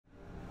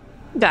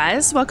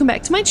Guys, welcome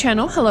back to my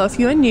channel. Hello if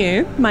you are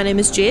new. My name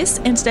is Jess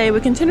and today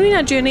we're continuing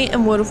our journey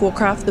in World of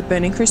Warcraft The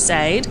Burning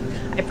Crusade.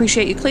 I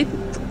appreciate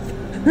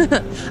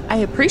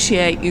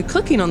you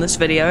clicking on this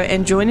video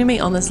and joining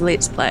me on this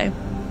Let's Play.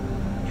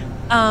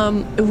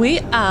 We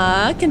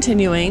are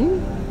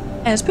continuing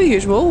as per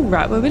usual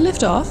right where we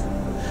left off.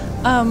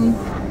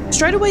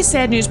 Straight away,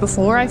 sad news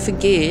before I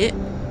forget.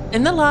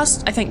 In the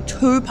last, I think,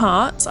 2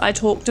 parts, I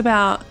talked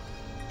about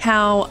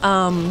how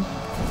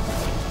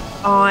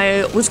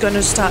I was going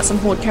to start some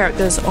Horde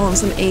characters on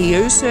some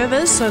EU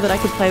servers so that I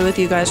could play with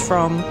you guys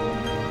from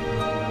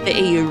the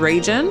EU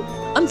region.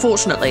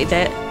 Unfortunately,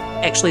 that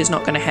actually is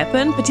not going to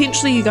happen.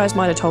 Potentially you guys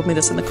might have told me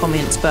this in the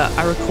comments, but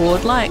I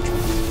record like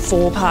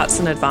 4 parts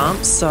in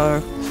advance,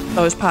 so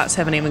those parts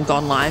haven't even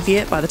gone live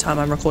yet by the time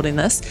I'm recording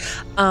this.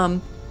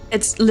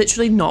 It's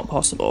literally not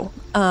possible.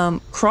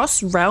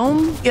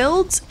 Cross-realm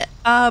guilds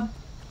are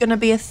going to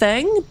be a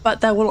thing,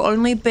 but they will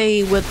only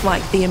be with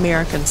like the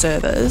American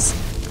servers.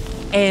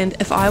 And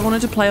if I wanted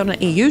to play on an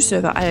EU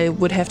server, I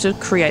would have to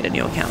create a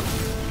new account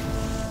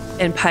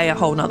and pay a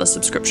whole nother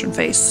subscription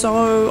fee.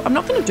 So I'm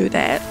not going to do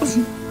that.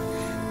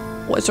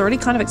 Well, it's already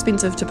kind of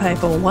expensive to pay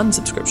for 1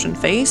 subscription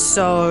fee.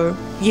 So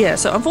yeah,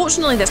 so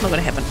unfortunately that's not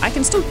going to happen. I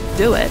can still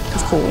do it,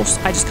 of course.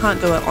 I just can't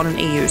do it on an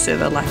EU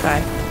server like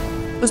I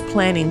was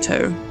planning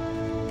to.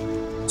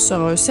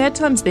 So sad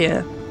times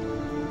there,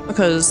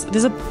 because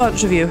there's a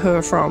bunch of you who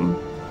are from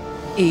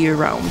EU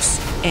realms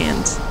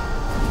and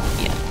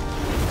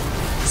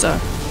so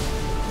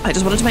I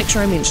just wanted to make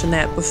sure I mentioned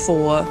that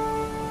before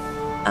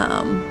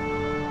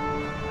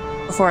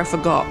I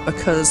forgot,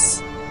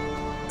 because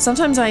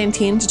sometimes I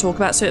intend to talk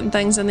about certain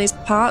things in these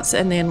parts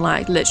and then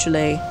like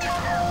literally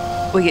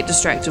we get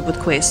distracted with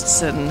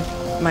quests and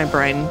my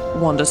brain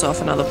wanders off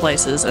in other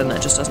places and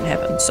it just doesn't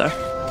happen. So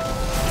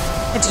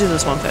I had to do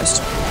this one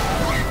first.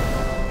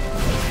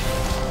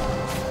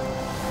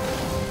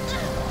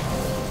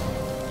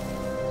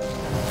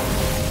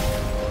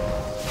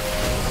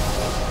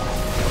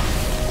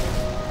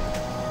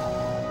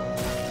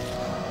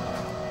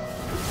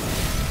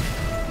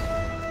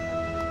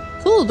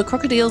 The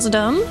crocodiles are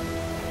done.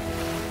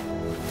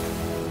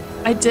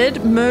 I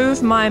did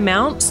move my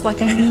mounts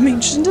like I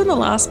mentioned in the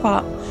last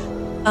part.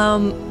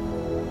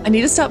 I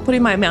need to start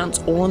putting my mounts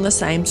all in the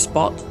same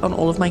spot on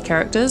all of my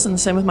characters, and the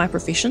same with my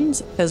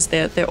professions, because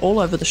they're all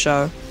over the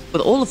show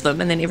with all of them,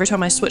 and then every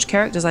time I switch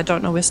characters I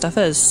don't know where stuff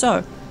is.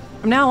 So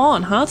from now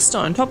on,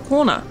 Hearthstone, top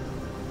corner,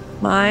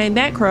 my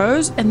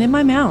macros, and then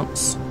my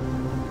mounts.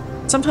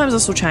 Sometimes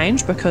this will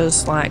change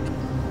because like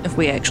if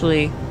we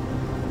actually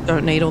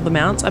don't need all the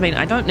mounts. I mean,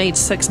 I don't need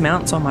 6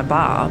 mounts on my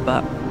bar,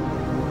 but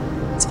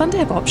it's fun to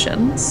have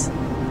options.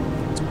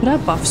 Let's put our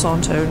buffs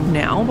on to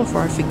now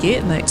before I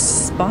forget and they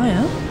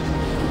expire.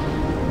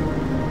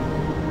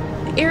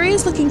 The area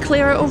is looking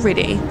clearer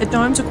already. The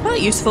domes are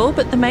quite useful,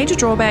 but the major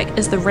drawback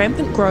is the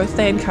rampant growth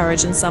they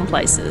encourage in some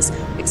places,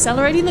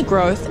 accelerating the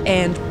growth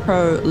and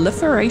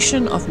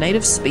proliferation of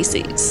native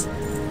species.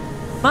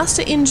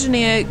 Master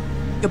Engineer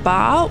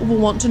Gabar will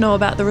want to know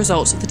about the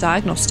results of the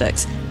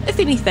diagnostics. If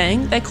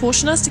anything, they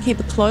caution us to keep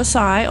a close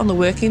eye on the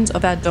workings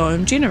of our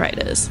dome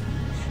generators.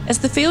 As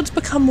the fields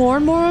become more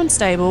and more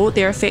unstable,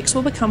 their effects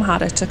will become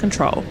harder to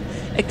control.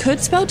 It could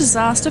spell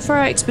disaster for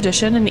our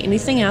expedition and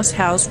anything else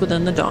housed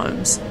within the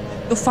domes.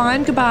 You'll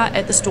find Gabar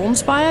at the Storm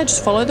Spire.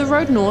 Just follow the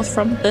road north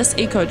from this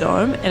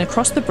eco-dome and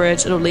across the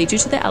bridge it'll lead you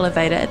to the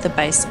elevator at the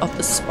base of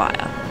the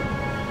spire.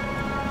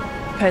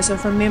 Okay, so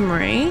from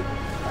memory,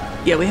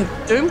 yeah, we have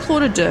Doomclaw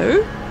to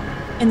do,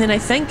 and then I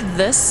think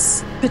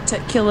this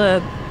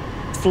particular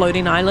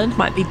floating island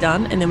might be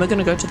done, and then we're going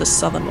to go to the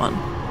southern one.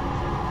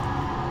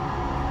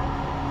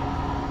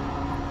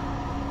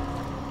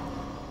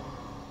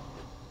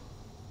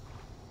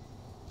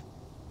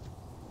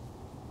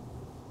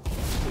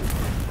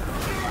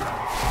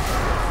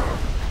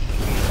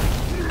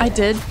 I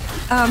did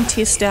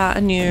test out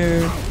a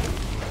new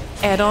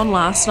add-on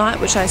last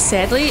night, which I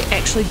sadly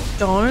actually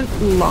don't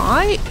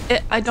like.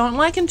 I don't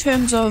like in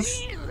terms of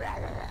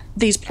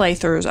these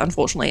playthroughs,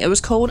 unfortunately. It was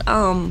called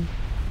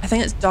I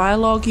think it's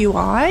Dialogue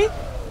UI.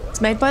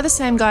 It's made by the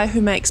same guy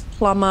who makes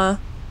Plumber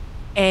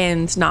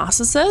and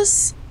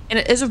Narcissus, and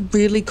it is a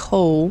really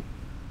cool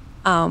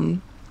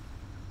add-on.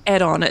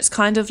 It's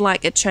kind of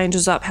like it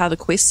changes up how the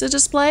quests are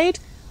displayed,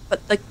 but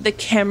the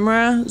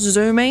camera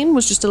zooming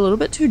was just a little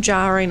bit too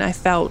jarring, I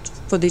felt,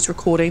 for these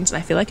recordings,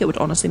 and I feel like it would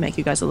honestly make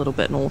you guys a little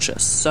bit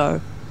nauseous.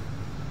 So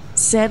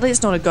sadly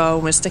it's not a go,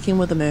 and we're sticking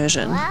with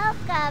immersion.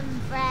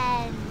 Welcome,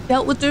 friend.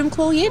 Dealt with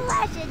Doomclaw yet?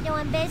 Pleasure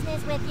doing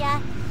business with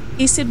ya.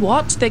 He said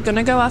what? They're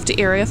gonna go after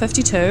Area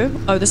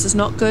 52? Oh, this is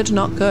not good,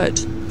 not good.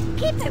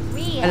 Keep it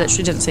real. I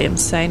literally didn't see him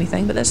say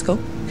anything, but that's cool.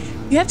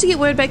 You have to get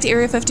word back to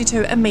Area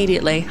 52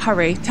 immediately.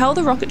 Hurry. Tell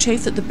the Rocket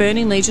Chief that the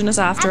Burning Legion is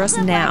after us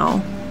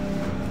now.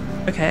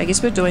 Okay, I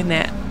guess we're doing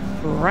that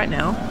right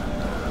now.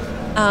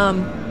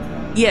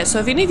 Yeah, so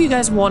if any of you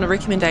guys want a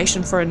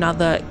recommendation for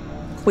another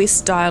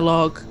quest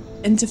dialogue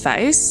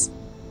interface,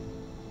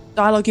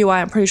 Dialogue UI,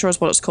 I'm pretty sure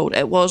is what it's called.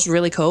 It was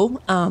really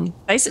cool.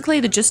 Basically,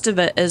 the gist of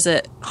it is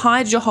it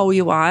hides your whole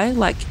UI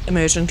like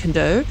Immersion can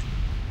do,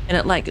 and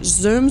it like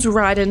zooms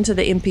right into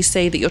the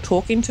NPC that you're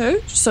talking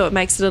to, so it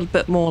makes it a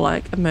bit more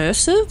like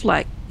immersive,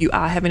 like you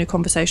are having a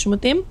conversation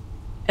with them.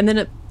 And then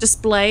it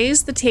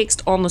displays the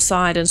text on the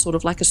side in sort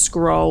of like a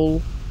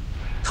scroll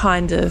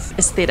kind of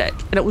aesthetic.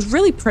 And it was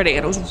really pretty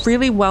and it was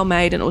really well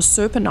made and it was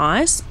super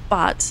nice,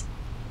 but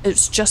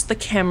it's just the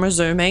camera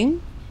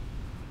zooming.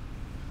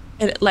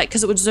 And like,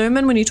 because it would zoom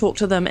in when you talk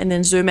to them and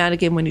then zoom out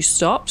again when you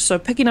stopped. So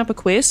picking up a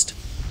quest,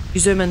 you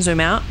zoom in, zoom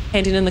out,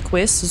 handing in the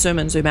quest, zoom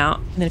in, zoom out.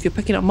 And then if you're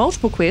picking up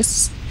multiple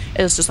quests,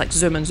 it's just like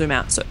zoom in, zoom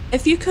out. So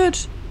if you could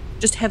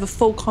just have a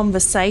full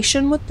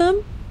conversation with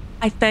them,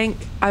 I think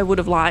I would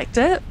have liked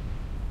it.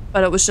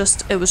 But it was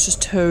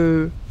just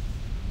too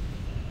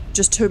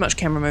much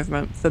camera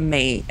movement for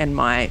me and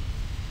my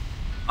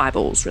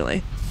eyeballs,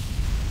 really.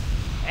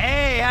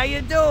 Hey, how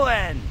you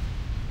doing?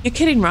 You're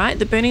kidding, right?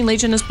 The Burning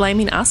Legion is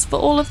blaming us for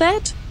all of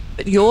that?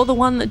 But you're the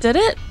one that did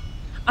it?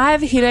 I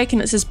have a headache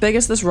and it's as big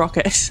as this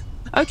rocket.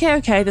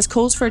 Okay, this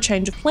calls for a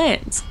change of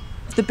plans.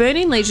 If the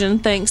Burning Legion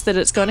thinks that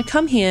it's going to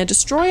come here,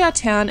 destroy our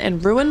town,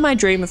 and ruin my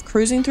dream of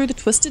cruising through the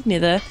Twisted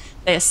Nether,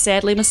 they are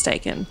sadly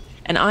mistaken.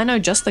 And I know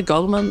just the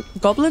goblin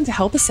to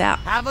help us out.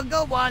 Have a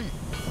good one.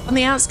 On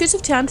the outskirts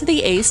of town to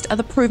the east are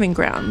the Proving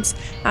Grounds.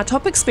 Our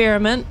top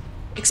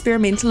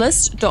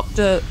experimentalist,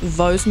 Dr.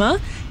 Vosma,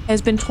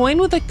 has been toying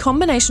with a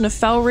combination of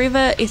Fel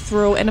Reaver,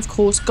 Ethereal, and of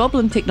course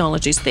Goblin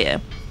technologies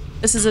there.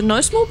 This is in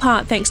no small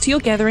part thanks to your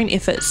gathering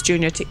efforts,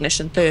 Junior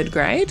Technician 3rd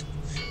grade.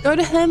 Go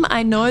to him,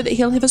 I know that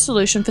he'll have a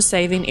solution for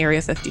saving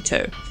Area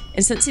 52.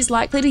 And since he's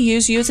likely to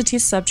use you as a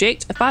test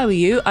subject, if I were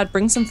you, I'd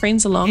bring some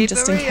friends along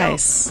just in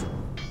case.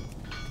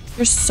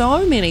 There's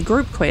so many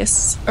group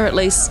quests, or at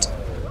least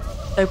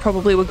they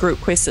probably were group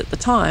quests at the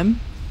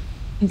time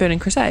in Burning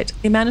Crusade.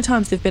 The amount of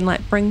times they've been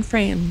like, bring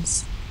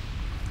friends.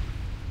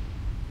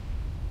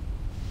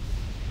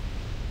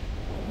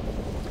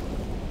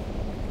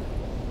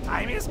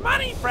 Time is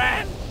money,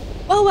 friend.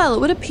 Well, it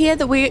would appear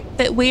that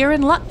we're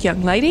in luck,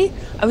 young lady.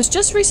 I was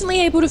just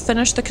recently able to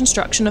finish the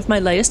construction of my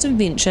latest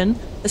invention,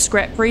 the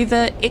Scrap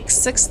Reaver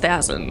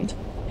X6000.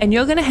 And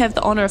you're going to have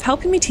the honour of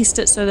helping me test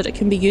it so that it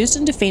can be used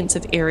in defence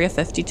of Area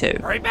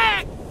 52. Hurry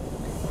back!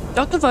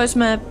 Dr.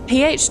 Vosma,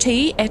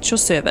 PhD at your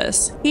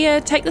service.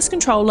 Here, take this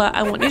controller.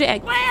 I want you to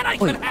Glad I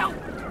could help.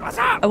 What's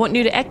up? I want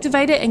you to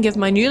activate it and give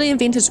my newly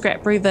invented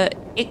Scrap Reaver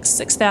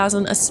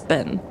X6000 a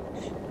spin.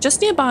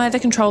 Just nearby, the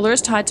controller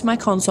is tied to my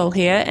console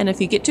here, and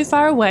if you get too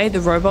far away, the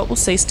robot will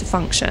cease to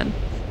function.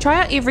 Try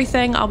out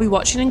everything. I'll be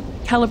watching and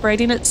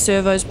calibrating its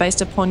servos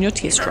based upon your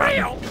test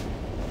run.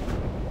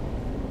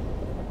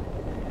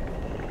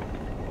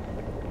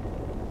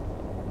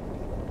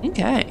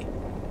 Okay.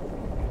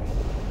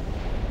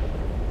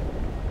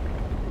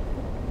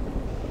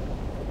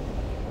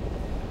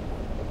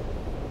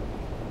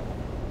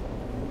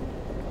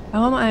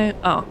 How am I?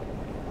 Oh.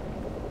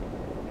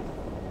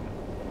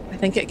 I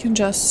think it can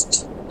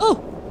just...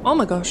 Oh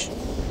my gosh.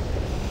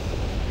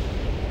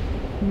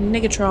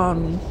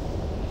 Negatron.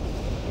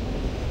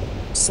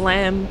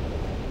 Slam.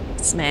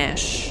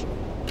 Smash.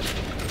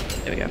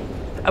 There we go.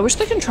 I wish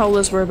the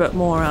controllers were a bit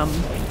more,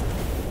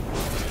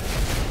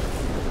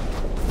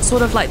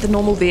 sort of like the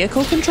normal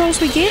vehicle controls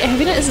we get.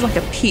 Having it as like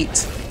a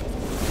pet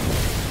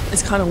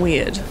is kind of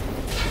weird.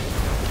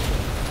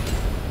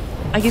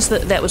 I guess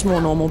that was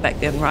more normal back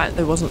then, right?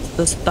 There wasn't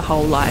the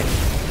whole like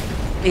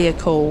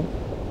vehicle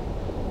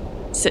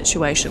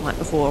situation like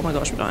before. Oh my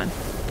gosh, we're dying.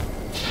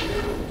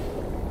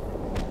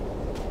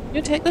 Can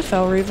you take the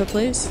Fel Reaver,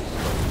 please?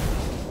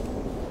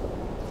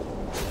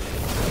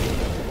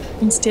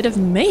 Instead of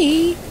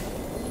me.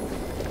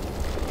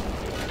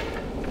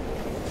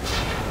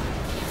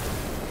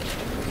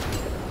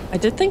 I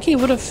did think he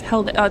would have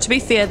held it. To be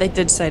fair, they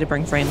did say to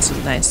bring friends,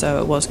 didn't they?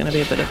 So it was going to be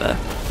a bit of a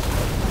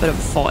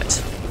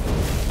fight.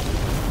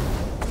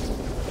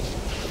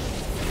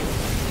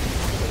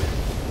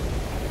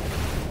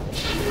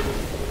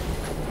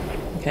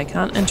 Okay,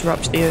 can't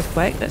interrupt the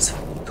earthquake. That's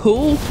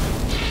cool.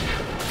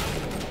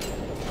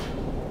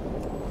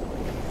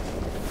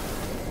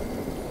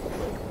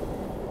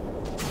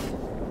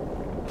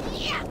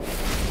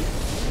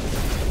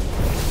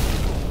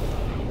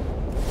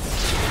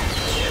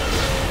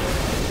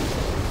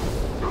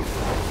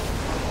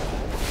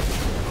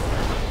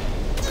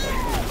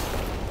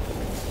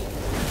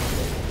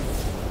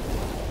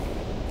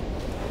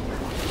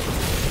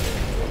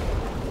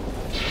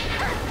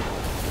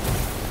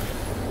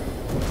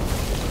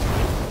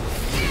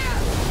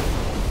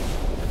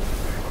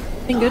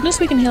 Thank goodness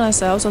we can heal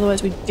ourselves,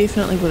 otherwise we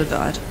definitely would have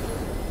died.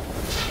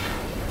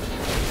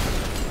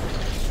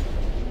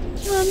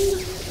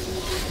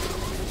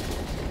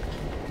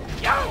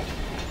 Yo!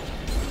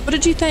 What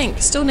did you think?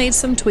 Still needs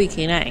some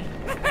tweaking, eh?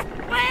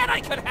 Glad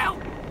I could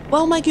help.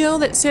 Well, my girl,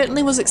 that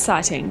certainly was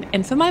exciting,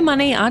 and for my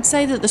money, I'd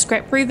say that the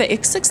Scrap Reaver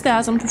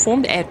X6000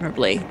 performed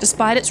admirably,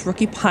 despite its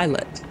rookie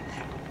pilot.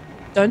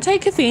 Don't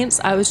take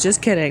offense, I was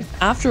just kidding.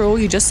 After all,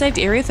 you just saved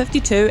Area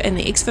 52 and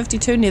the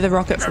X52 nether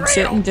rocket from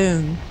certain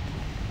doom.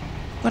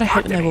 God, I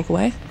hate when they walk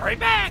away. Hurry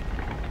back!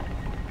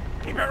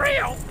 Keep it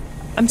real!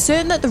 I'm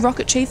certain that the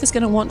Rocket Chief is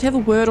going to want to have a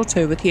word or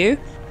two with you.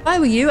 If I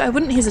were you, I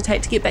wouldn't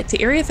hesitate to get back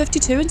to Area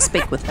 52 and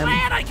speak with him.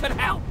 Glad I could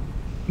help.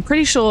 I'm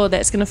pretty sure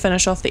that's going to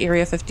finish off the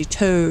Area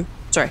 52,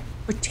 sorry,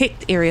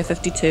 protect Area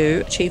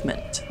 52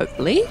 achievement,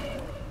 hopefully.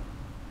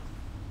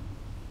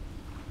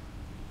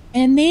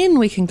 And then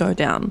we can go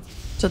down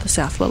to the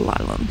South Little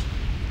Island.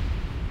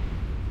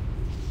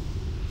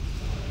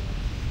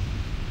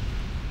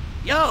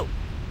 Yo!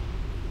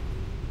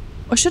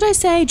 Or should I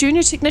say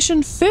junior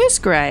technician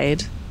first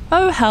grade?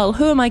 Oh hell,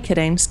 who am I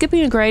kidding?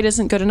 Skipping a grade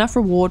isn't good enough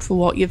reward for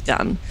what you've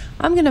done.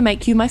 I'm going to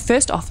make you my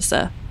first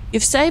officer.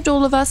 You've saved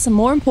all of us, and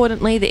more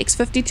importantly, the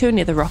X-52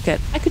 nether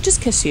rocket. I could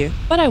just kiss you,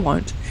 but I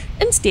won't.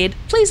 Instead,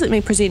 please let me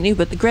present you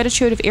with the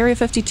gratitude of Area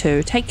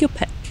 52. Take your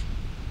pick.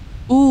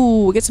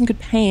 Ooh, we get some good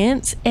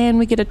pants, and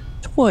we get a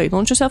toy.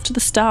 Launch yourself to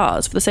the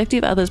stars. For the safety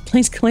of others,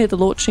 please clear the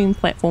launching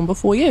platform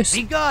before use.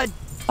 Be good.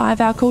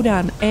 5-hour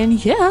cooldown,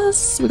 and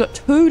yes, we got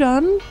 2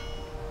 done.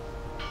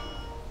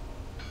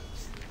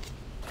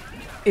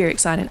 Very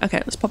exciting. Okay,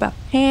 let's pop our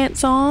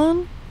pants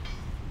on.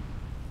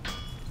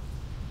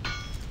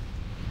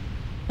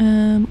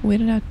 Where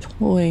did our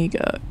toy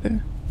go?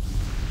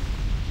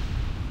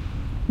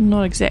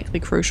 Not exactly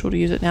crucial to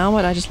use it now,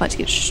 but I just like to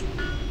get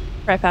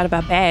crap out of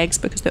our bags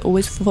because they're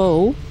always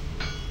full.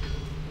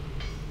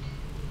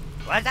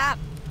 What's up?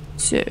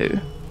 So,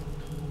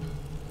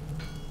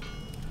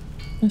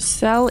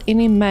 sell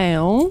any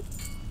mail.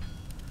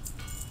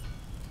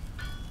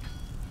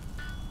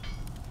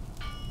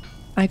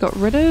 I got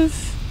rid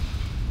of...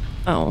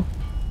 Oh.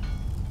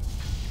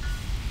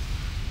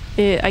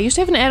 I used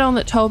to have an add-on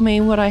that told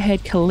me what I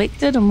had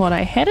collected and what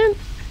I hadn't.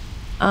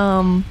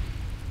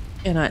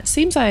 You know, it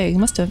seems I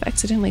must have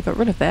accidentally got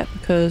rid of that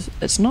because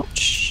it's not...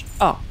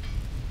 Oh.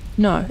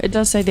 No, it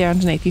does say there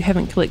underneath, you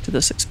haven't collected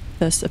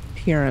this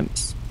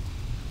appearance.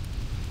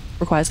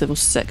 Requires level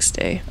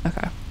 60.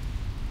 Okay.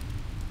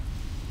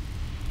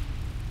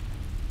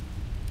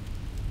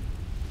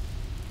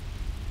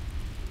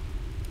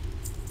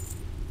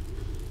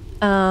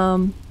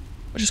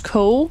 Which is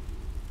cool.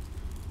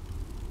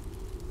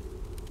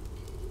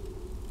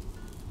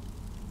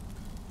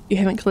 You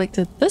haven't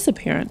collected this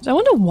appearance. I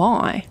wonder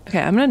why. Okay,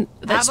 I'm gonna...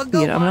 That's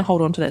weird. I'm gonna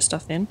hold on to that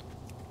stuff then.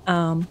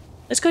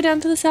 Let's go down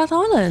to the South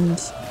Island.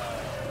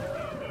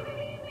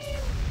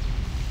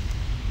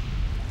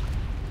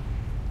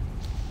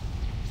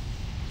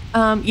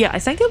 Yeah, I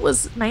think it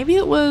was... Maybe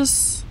it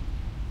was...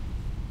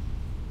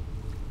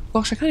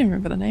 Gosh, I can't even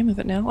remember the name of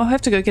it now. I'll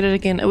have to go get it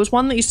again. It was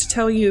one that used to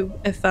tell you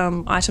if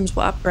items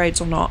were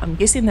upgrades or not. I'm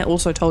guessing that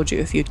also told you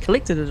if you'd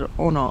collected it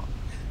or not.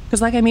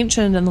 Because like I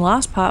mentioned in the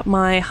last part,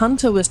 my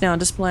hunter was now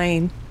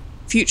displaying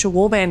future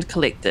warband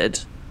collected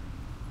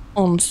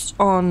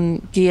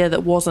on gear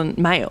that wasn't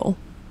mail.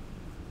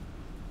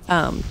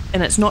 And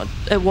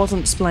it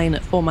wasn't displaying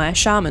it for my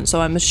shaman,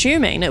 so I'm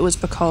assuming it was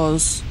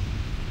because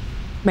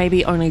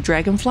maybe only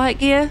Dragonflight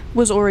gear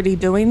was already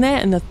doing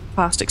that and the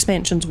past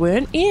expansions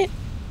weren't yet.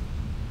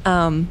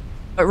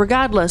 But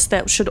regardless,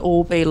 that should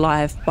all be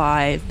live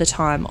by the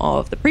time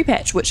of the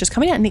pre-patch, which is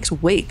coming out next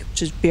week,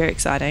 which is very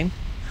exciting.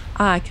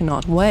 I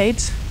cannot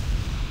wait.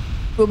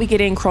 We'll be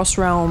getting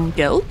cross-realm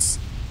guilds,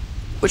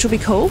 which will be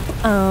cool.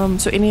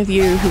 So any of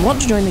you who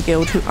want to join the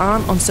guild who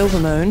aren't on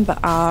Silvermoon but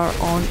are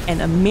on an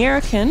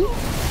American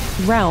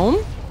realm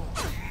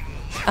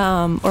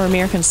or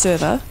American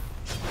server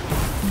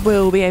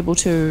will be able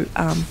to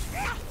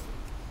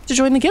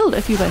join the guild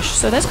if you wish.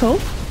 So that's cool.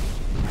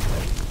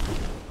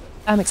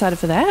 I'm excited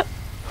for that.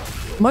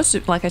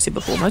 Like I said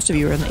before, most of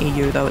you are in the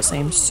EU though, it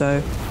seems,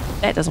 so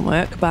that doesn't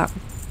work, but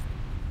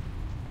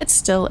it's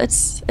still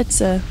it's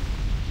a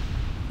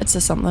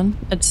something.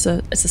 It's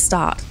a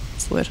start.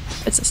 That's the word.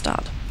 It's a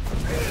start.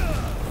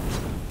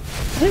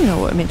 I don't even know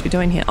what we're meant to be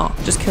doing here. Oh,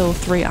 just kill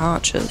 3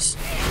 archers.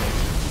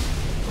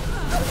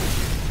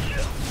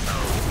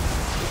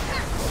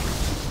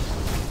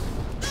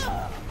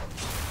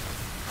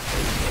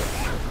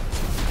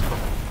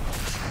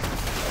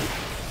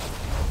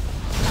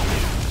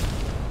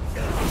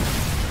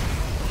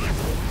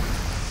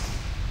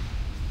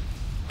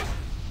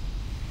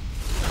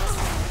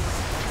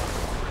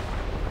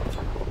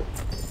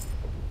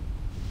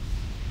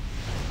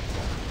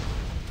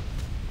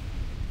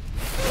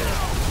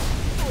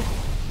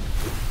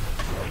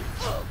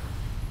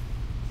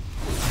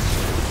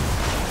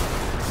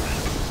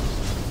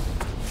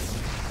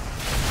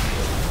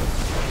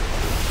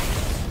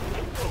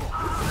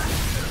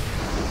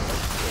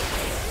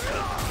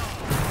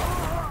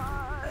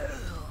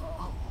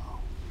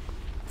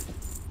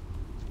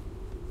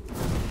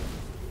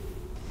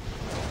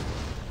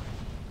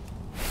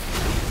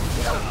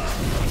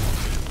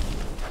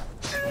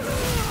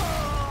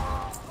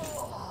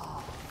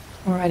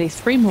 Alrighty,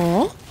 3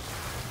 more.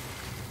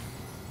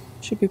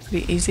 Should be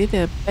pretty easy.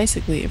 They're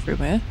basically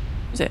everywhere.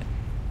 Is it?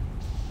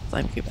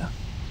 Flamekeeper.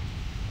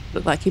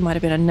 Looked like he might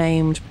have been a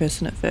named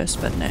person at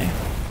first, but no.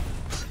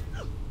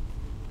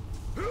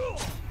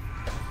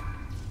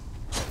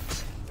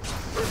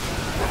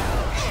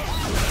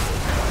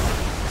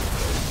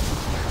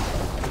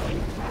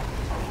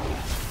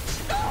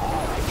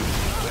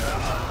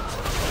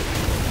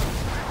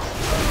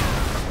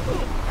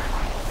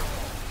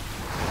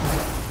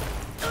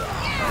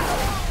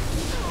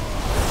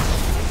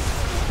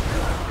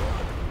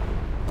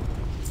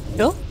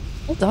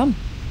 done.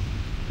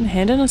 And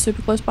Handon is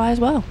super close by as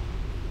well.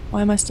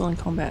 Why am I still in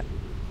combat?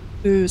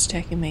 Who's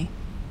attacking me?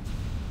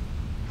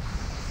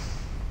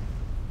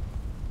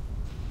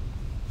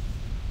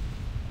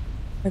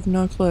 I have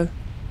no clue.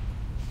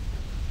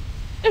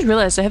 I just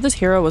realised I have this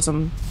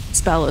heroism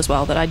spell as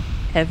well that I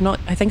have not,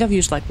 I think I've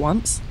used like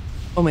once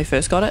when we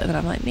first got it, and then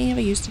I'm like,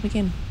 never used it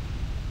again.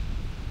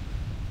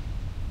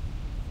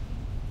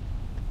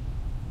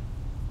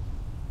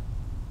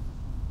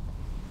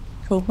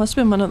 Cool, must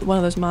have been one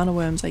of those mana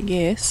worms, I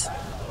guess.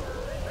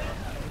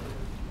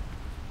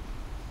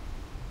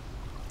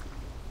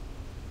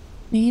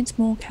 Needs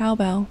more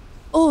cowbell.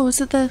 Oh, is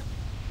it the...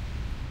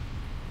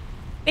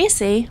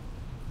 Bessie?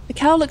 The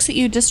cow looks at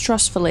you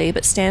distrustfully,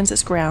 but stands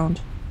its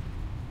ground.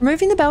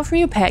 Removing the bell from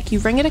your pack, you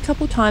ring it a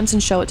couple times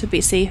and show it to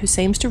Bessie, who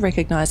seems to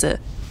recognise it.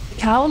 The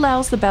cow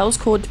allows the bell's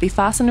cord to be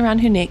fastened around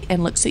her neck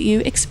and looks at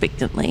you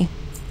expectantly.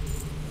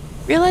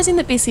 Realising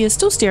that Bessie is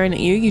still staring at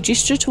you, you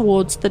gesture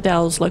towards the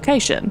Dell's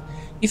location.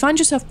 You find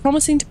yourself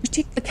promising to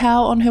protect the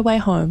cow on her way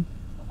home.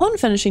 Upon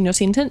finishing your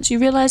sentence, you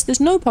realise there's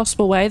no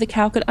possible way the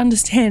cow could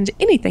understand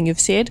anything you've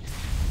said.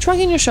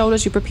 Shrugging your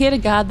shoulders, you prepare to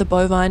guard the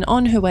bovine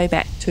on her way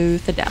back to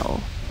the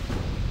Dell.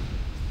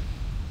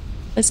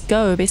 Let's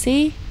go,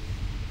 Bessie.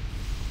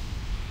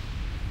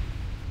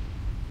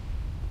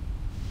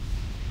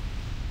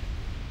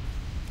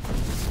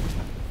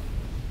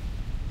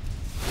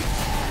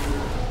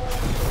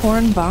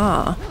 Corn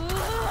bar.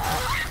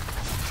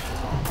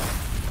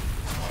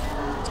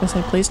 I was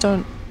gonna say, please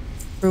don't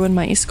ruin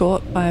my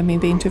escort by me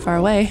being too far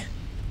away.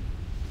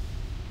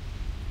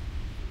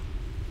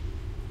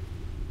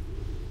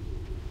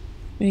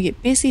 We need to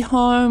get Bessie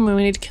home, and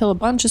we need to kill a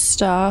bunch of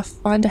stuff,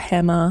 find a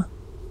hammer.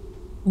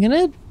 I'm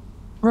gonna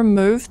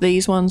remove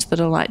these ones that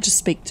are like just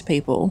speak to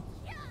people,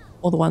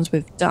 or the ones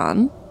we've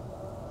done.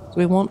 So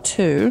we want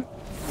to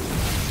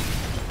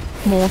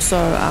more so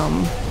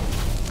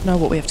know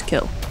what we have to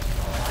kill.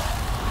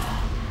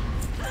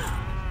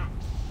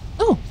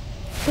 Oh,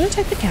 we're gonna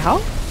take the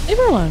cow? Leave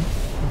her alone.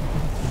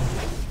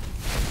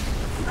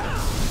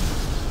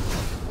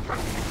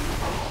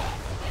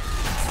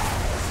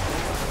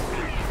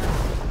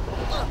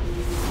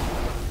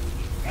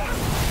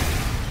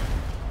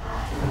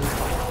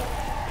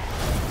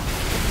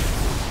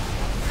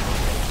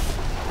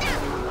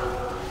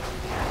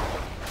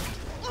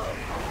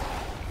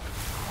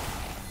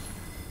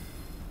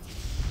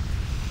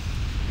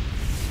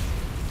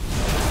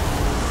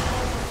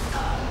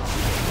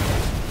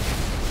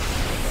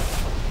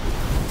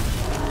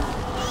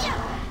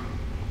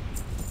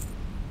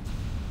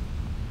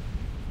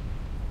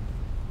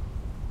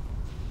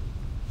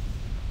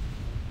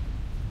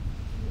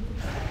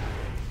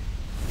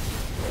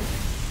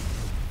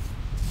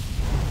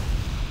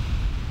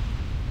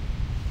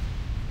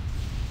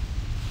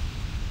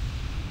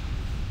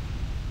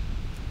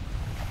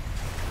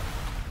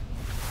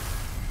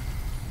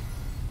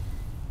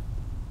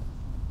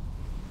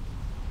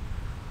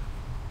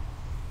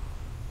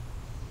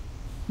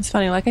 It's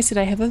funny, like I said,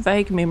 I have a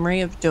vague memory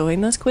of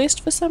doing this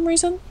quest for some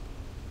reason.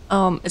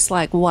 It's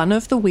like one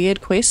of the weird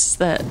quests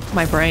that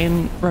my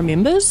brain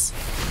remembers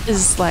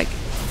is like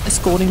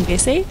escorting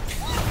Bessie.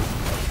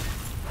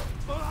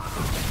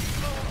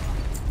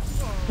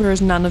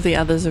 Whereas none of the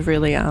others have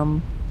really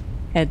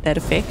had that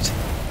effect.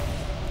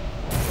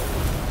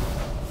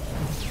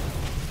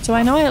 So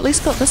I know I at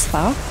least got this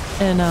far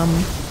in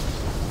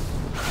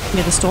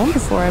Netherstorm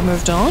before I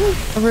moved on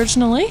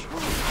originally.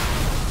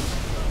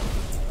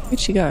 Where'd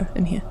she go?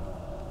 In here.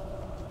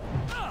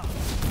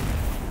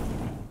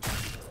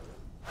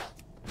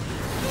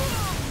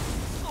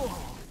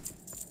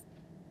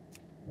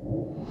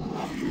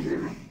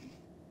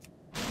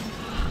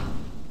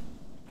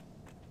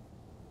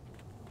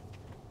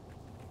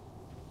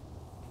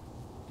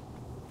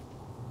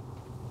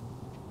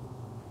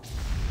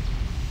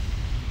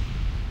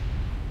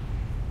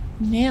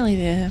 Nearly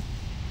there.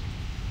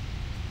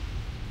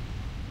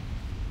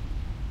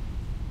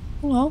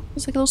 Oh well,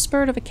 it's like a little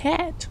spirit of a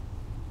cat.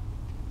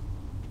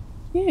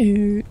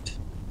 Cute.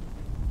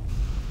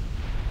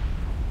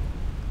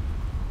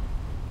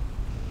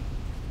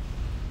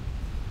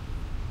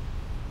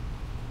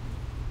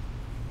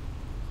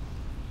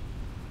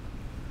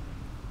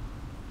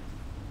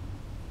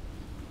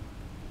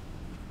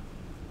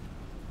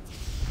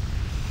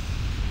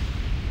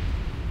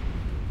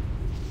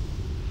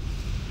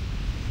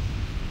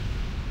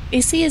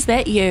 Bessie, is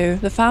that you?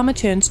 The farmer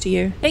turns to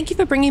you. Thank you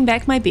for bringing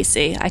back my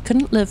Bessie. I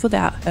couldn't live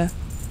without her.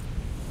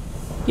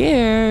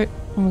 Cute.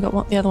 And we've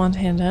got the other one to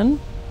hand in.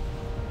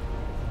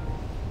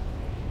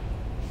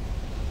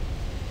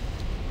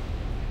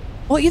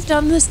 What you've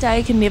done this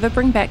day can never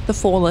bring back the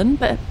fallen,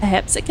 but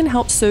perhaps it can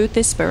help soothe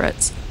their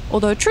spirits.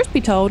 Although, truth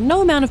be told,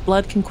 no amount of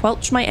blood can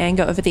quelch my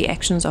anger over the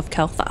actions of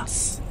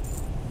Kalthas.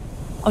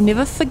 I'll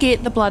never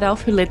forget the blood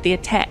elf who led the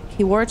attack.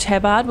 He wore a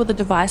tabard with a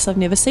device I've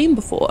never seen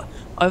before,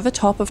 over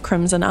top of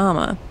crimson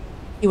armour.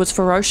 He was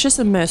ferocious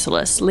and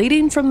merciless,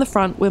 leading from the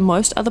front where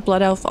most other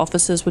blood elf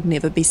officers would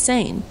never be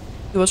seen.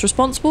 He was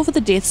responsible for the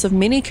deaths of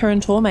many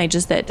Kirin Tor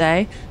mages that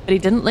day, but he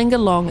didn't linger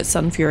long at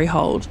Sunfury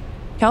Hold.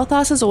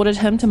 Kalthas has ordered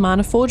him to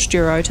mana forge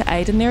Duro to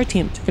aid in their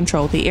attempt to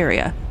control the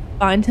area.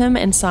 Bind him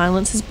and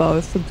silence his bow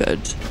for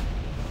good.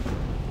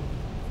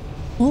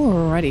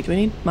 Alrighty, do we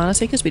need mana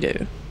seekers? We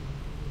do.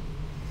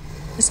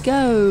 Let's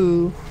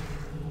go.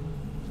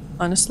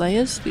 Mana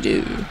slayers? We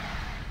do.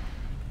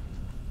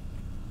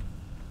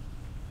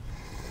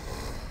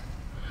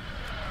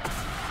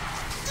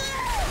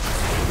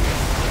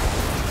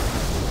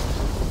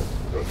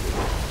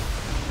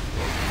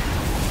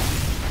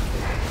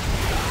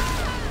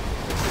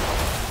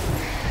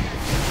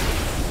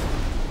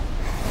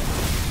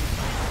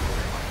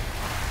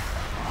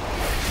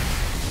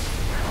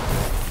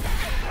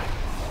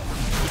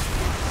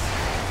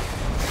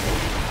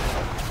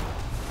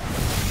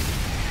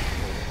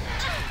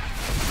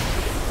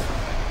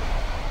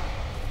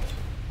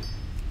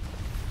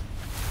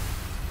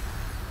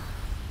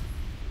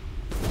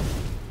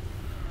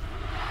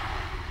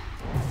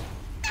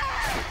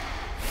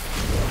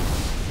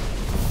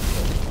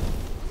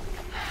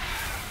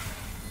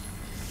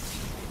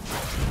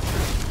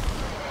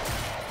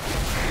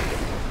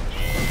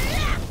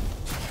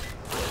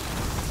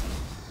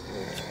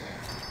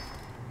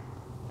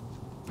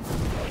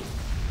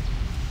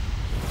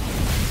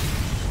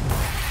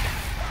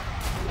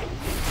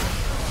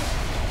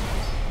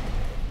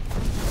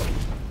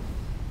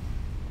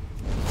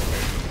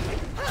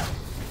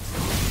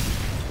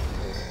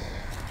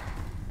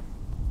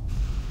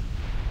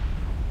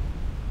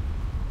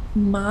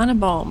 Mana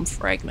bomb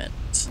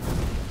fragment.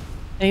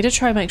 I need to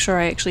try and make sure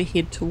I actually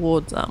head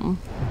towards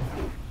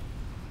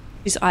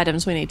these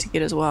items we need to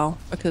get as well,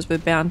 because we're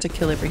bound to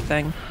kill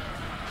everything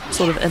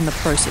sort of in the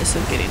process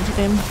of getting to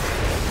them.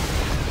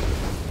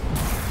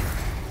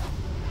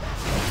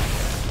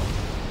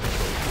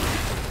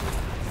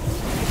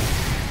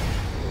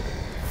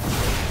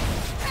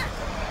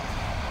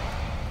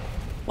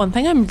 One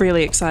thing I'm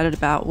really excited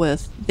about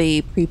with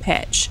the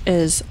pre-patch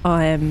is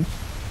I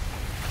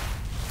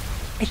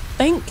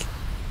think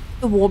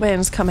the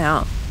warbands come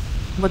out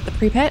with the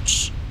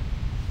pre-patch.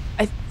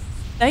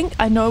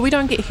 I know we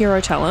don't get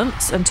hero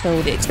talents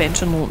until the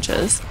expansion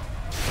launches,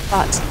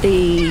 but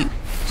the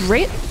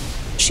rep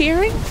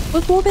sharing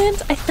with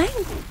warbands, I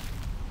think.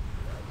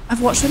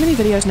 I've watched so many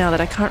videos now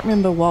that I can't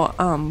remember what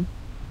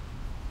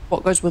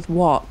goes with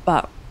what,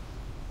 but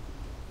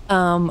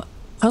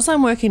because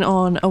I'm working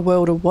on a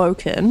World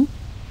Awoken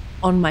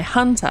on my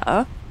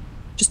hunter,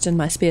 just in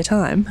my spare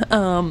time,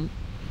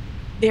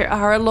 there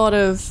are a lot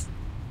of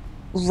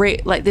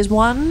like there's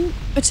one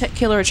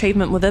particular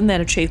achievement within that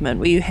achievement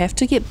where you have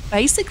to get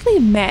basically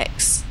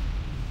max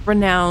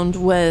renowned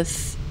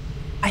with,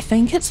 I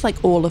think it's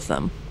like all of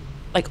them,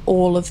 like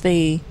all of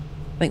the,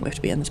 I think we have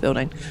to be in this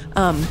building,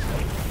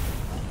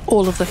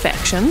 all of the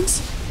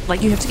factions.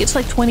 Like you have to get to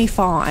like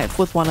 25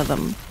 with one of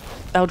them,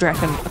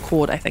 Eldraken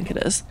Accord I think it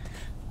is.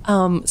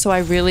 So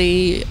I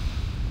really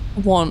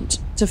want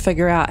to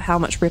figure out how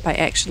much rep I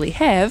actually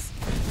have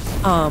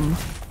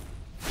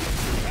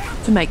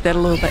to make that a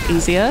little bit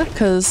easier,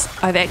 because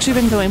I've actually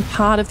been doing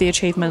part of the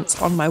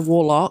achievements on my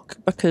warlock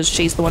because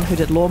she's the one who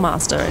did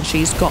Lawmaster and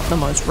she's got the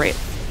most rep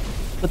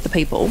with the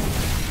people,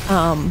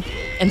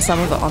 and some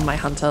of it on my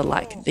hunter,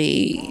 like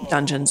the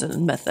dungeons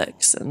and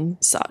mythics and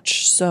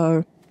such.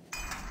 So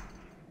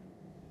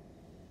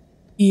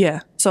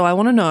yeah, so I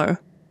want to know,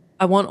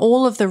 I want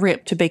all of the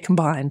rep to be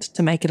combined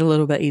to make it a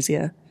little bit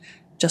easier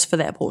just for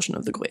that portion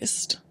of the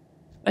quest.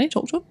 I need to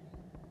talk to him?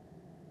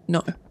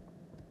 No.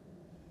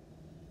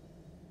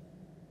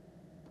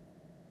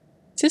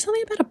 Is there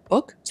something about a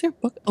book? Is there a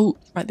book? Oh,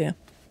 right there.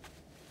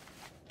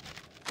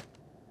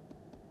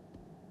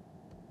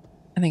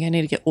 I think I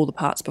need to get all the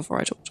parts before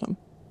I talk to him.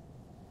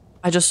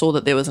 I just saw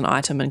that there was an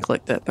item and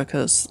clicked it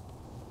because,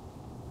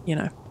 you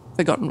know,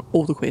 forgotten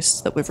all the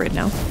quests that we've read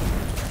now.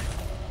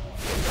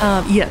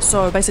 Yeah,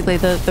 so basically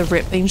the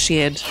rep being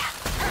shared,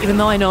 even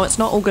though I know it's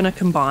not all going to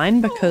combine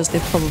because they've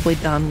probably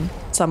done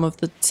some of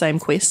the same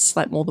quests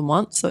like more than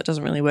once, so it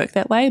doesn't really work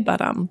that way,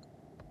 but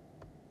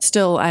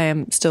still, I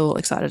am still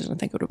excited and I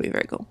think it'll be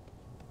very cool.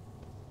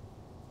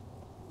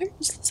 Where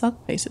is this other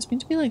place? It's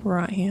meant to be like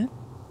right here.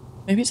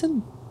 Maybe it's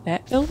in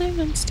that building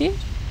instead?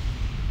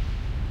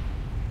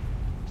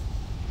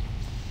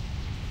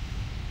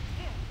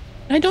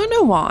 I don't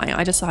know why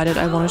I decided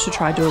I wanted to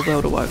try do a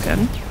World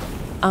Awoken.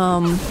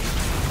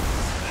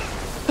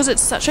 Because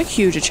it's such a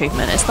huge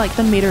achievement. It's like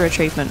the meta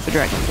achievement for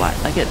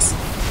Dragonflight. Like it's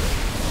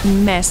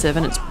massive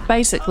and it's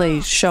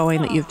basically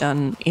showing that you've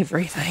done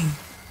everything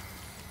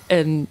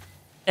in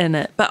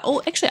it. But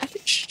oh, actually I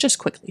could just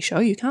quickly show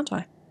you, can't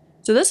I?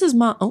 So this is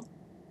my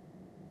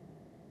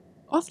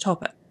off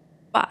topic,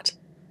 but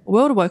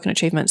World Awoken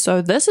achievement.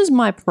 So this is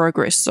my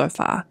progress so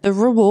far. The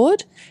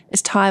reward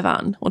is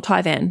Tyvan,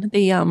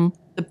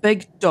 the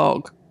big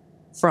dog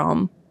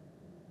from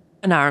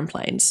Anaran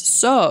Plains.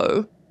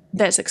 So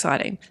that's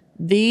exciting.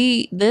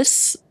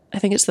 This I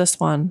think it's this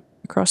one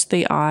across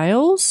the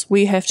Isles.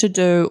 We have to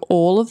do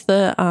all of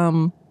the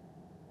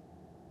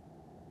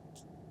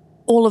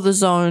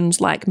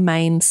zones like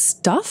main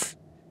stuff.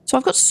 So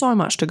I've got so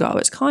much to go.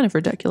 It's kind of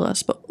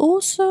ridiculous, but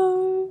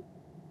also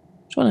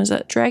Which one is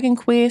it? Dragon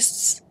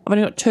Quests. I've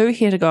only got 2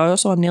 here to go,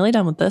 so I'm nearly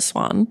done with this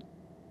one.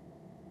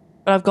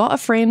 But I've got a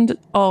friend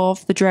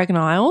of the Dragon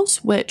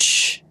Isles,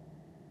 which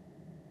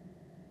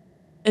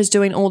is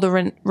doing all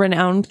the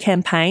renowned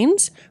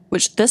campaigns,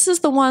 which this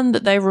is the one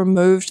that they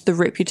removed the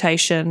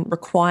reputation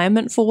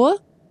requirement for,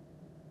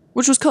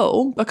 which was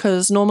cool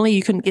because normally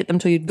you couldn't get them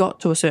till you'd got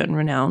to a certain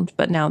renowned,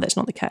 but now that's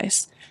not the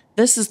case.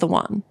 This is the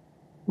one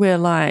where,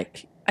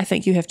 like, I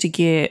think you have to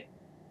get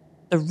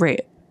the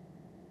rep.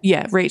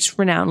 Yeah, reach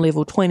renown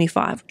level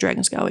 25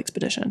 Dragon Scale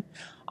Expedition.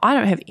 I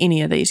don't have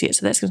any of these yet,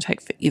 so that's going to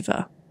take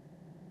forever.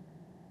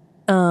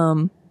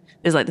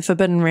 There's like the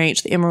Forbidden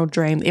Reach, the Emerald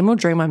Dream. The Emerald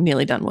Dream I'm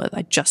nearly done with.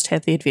 I just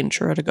have the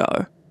Adventurer to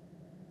go.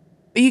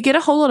 But you get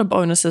a whole lot of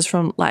bonuses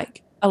from,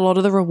 like, a lot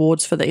of the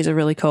rewards for these are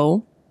really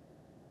cool.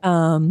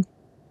 So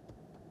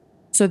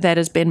that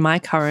has been my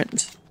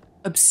current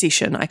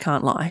obsession, I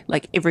can't lie.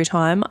 Like, every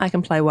time I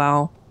can play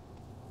WoW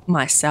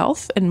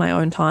myself in my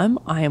own time,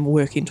 I am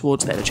working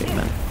towards that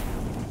achievement.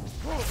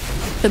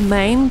 The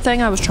main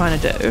thing I was trying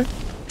to do,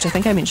 which I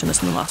think I mentioned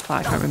this in the last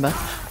part, I can't remember,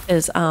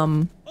 is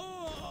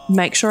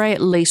make sure I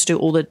at least do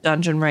all the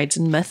dungeon raids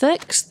and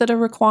mythics that are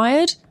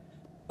required,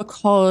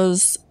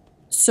 because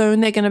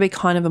soon they're going to be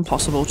kind of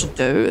impossible to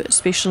do,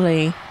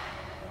 especially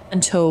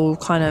until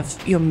kind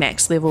of you're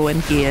max level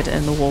and geared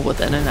in the War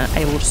Within and are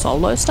able to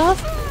solo stuff.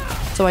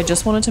 So I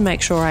just wanted to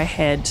make sure I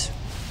had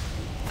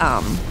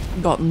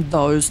gotten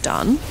those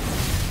done,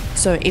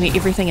 so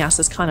everything else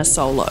is kind of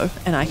solo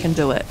and I can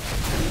do it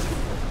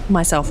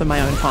myself in my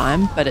own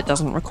time, but it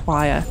doesn't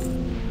require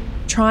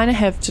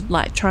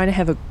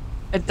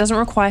it doesn't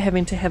require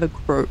having to have a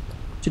group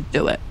to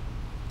do it.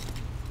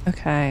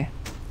 Okay,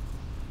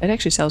 it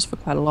actually sells for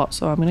quite a lot,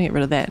 so I'm gonna get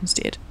rid of that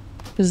instead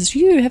because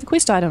you have a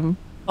quest item.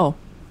 Oh,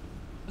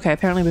 okay,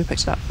 apparently we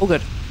picked it up. All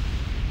good.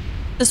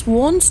 This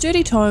worn,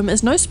 sturdy tome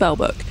is no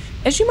spellbook,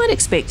 as you might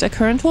expect a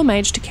current or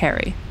mage to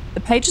carry.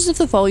 The pages of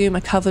the volume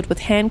are covered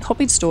with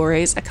hand-copied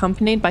stories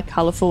accompanied by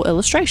colourful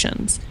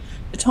illustrations.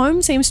 The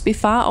tome seems to be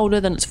far older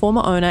than its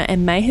former owner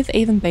and may have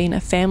even been a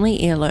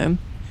family heirloom.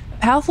 A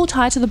powerful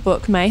tie to the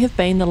book may have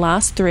been the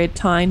last thread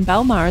tying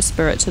Balmara's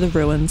spirit to the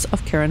ruins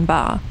of Kirin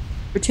Bar.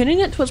 Returning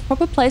it to its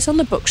proper place on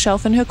the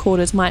bookshelf in her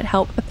quarters might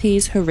help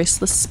appease her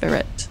restless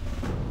spirit.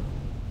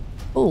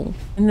 Oh,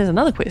 and there's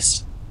another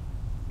quest.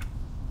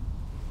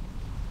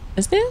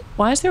 Is there?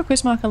 Why is there a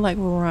quest marker like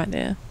right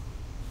there?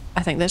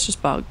 I think that's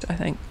just bugged, I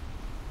think.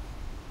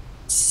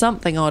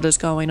 Something odd is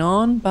going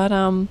on, but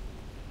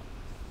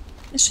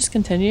let's just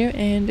continue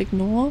and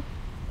ignore.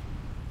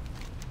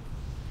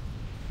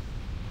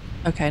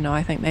 Okay, no,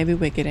 I think maybe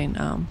we're getting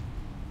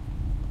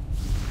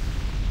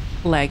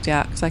lagged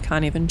out because I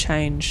can't even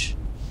change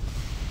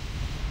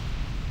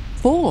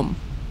form.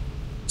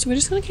 So we're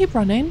just gonna keep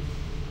running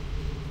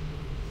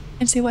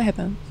and see what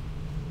happens.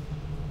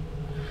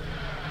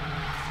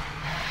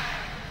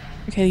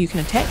 Okay, you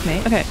can attack me.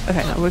 Okay,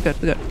 no, we're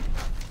good, we're good.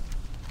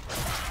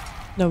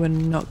 No, we're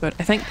not good.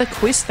 I think the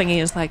quest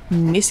thingy is like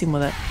messing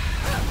with it.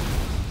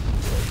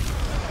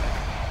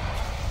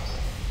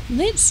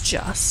 Let's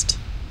just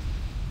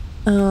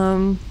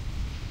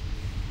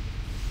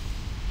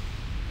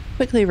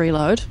quickly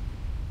reload.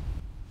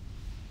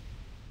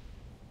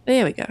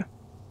 There we go.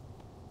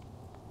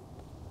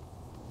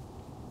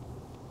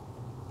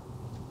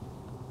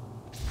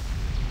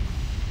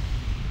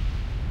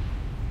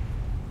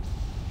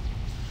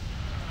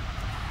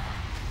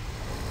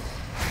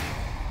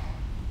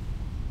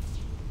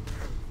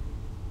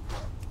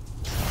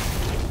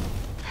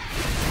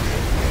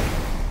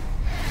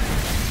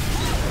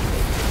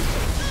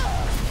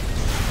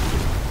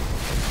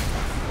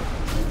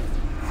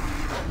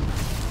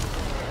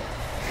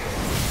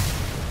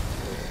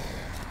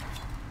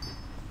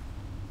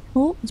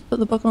 Oh, let's put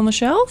the book on the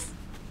shelf.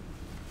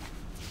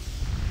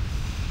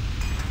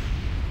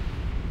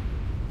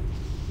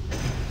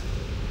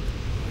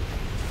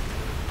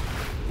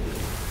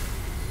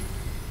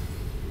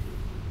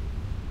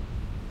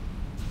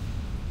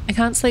 I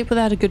can't sleep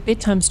without a good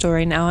bedtime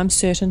story. Now I'm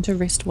certain to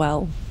rest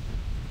well.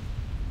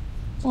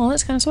 Oh,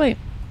 that's kind of sweet.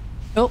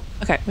 Oh,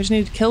 okay. We just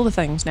need to kill the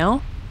things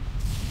now.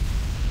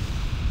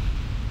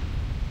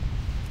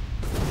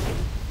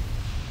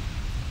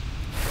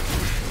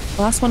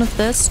 Last one of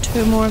this,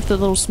 2 more of the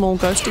little small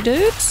ghosty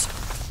dudes,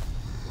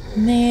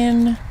 and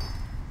then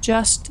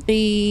just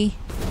the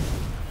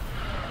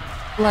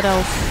blood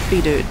elf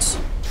bee dudes.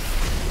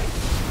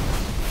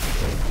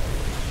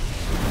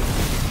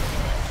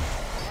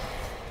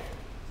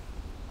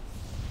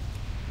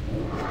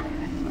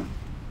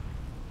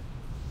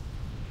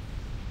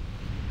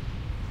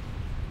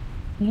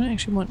 I don't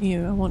actually want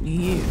you, I want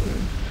you.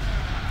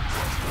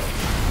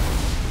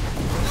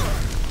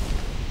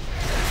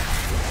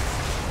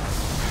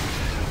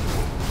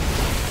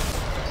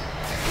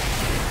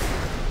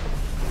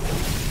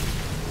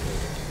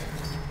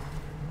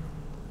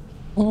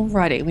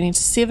 Alrighty, we need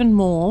 7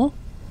 more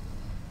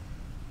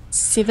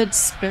severed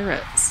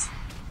spirits.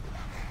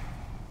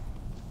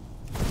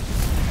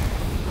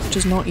 Which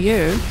is not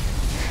you,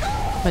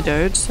 my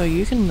dude, so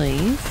you can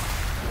leave.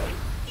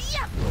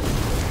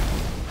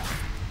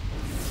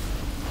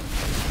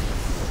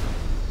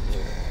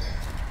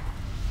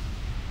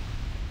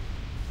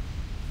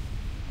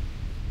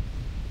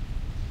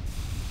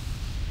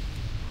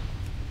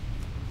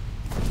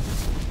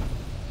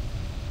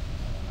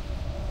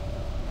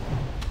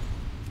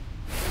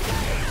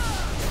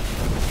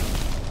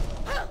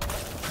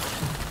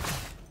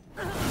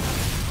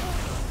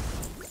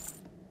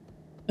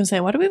 I was gonna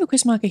say, why do we have a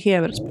quest marker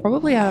here? But it's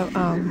probably our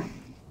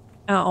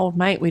old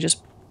mate. We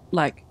just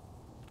like,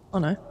 oh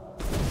no.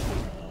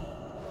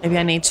 Maybe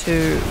I need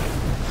to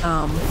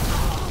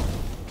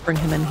bring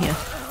him in here.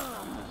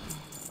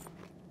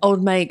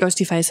 Old mate,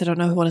 ghosty face. I don't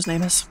know what his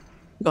name is.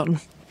 Forgotten.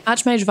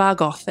 Archmage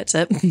Vargoth. That's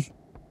it.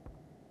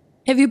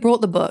 Have you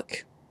brought the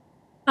book?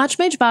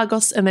 Archmage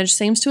Vargoth's image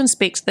seems to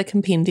inspect the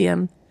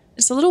compendium.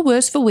 It's a little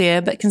worse for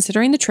wear, but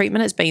considering the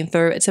treatment it's been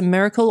through, it's a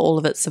miracle all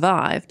of it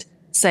survived.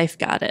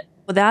 Safeguard it.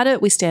 Without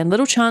it, we stand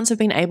little chance of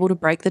being able to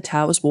break the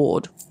tower's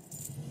ward.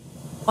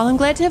 While I'm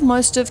glad to have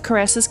most of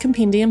Karas's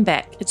compendium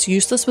back, it's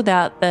useless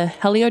without the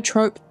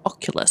heliotrope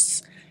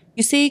oculus.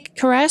 You see,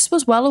 Karas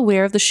was well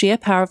aware of the sheer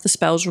power of the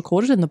spells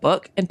recorded in the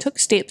book and took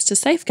steps to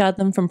safeguard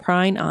them from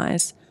prying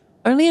eyes.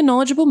 Only a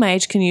knowledgeable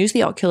mage can use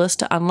the oculus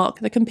to unlock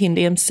the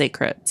compendium's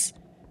secrets.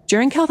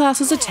 During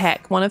Kalthas's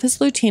attack, one of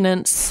his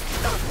lieutenants,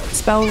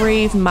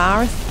 Spellreeve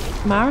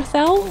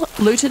Marathel,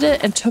 looted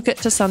it and took it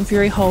to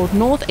Sunfury Hold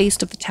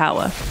northeast of the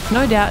tower.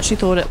 No doubt she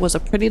thought it was a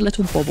pretty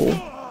little bauble.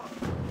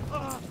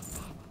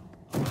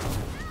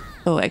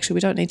 Oh, actually, we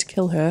don't need to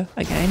kill her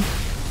again.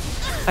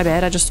 My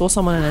bad, I just saw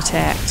someone and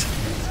attacked.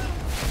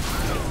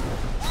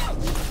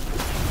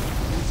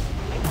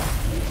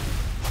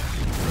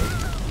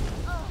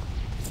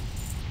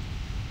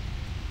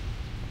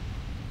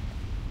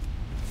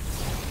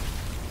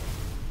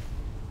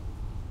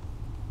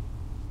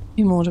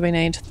 How many more do we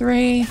need?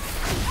 3.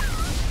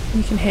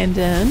 We can hand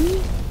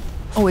in.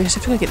 Oh, we just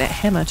have to go get that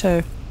hammer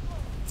too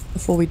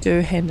before we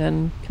do hand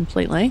in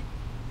completely.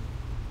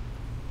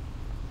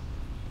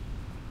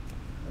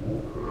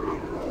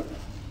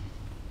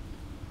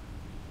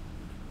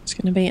 It's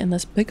going to be in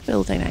this big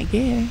building, I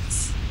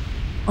guess.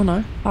 Oh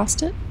no,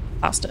 past it?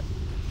 Past it.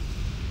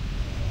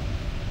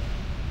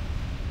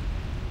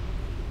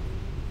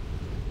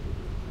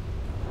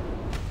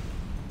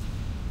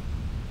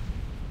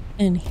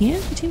 In here,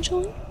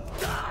 potentially?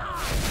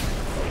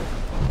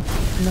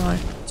 No,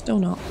 still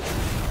not.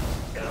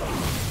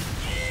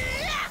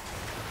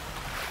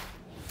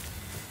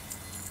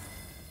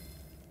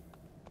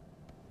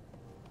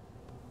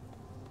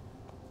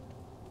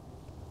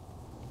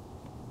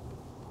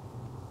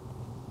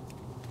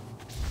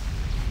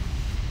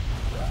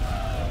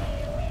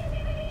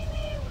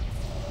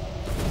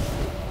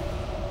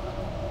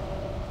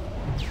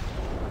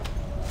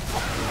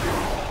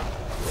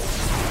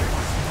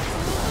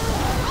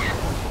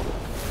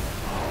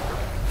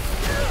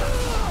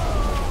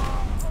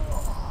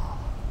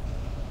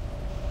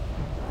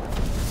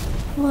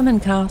 Lemon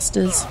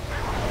casters.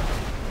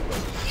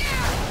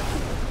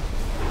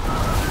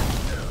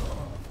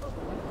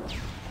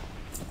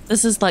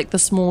 This is like the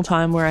small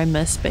time where I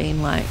miss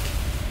being like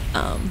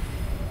a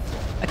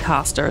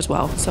caster as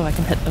well, so I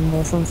can hit them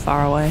more from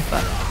far away,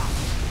 but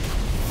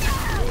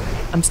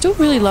I'm still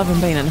really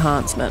loving being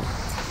enhancement.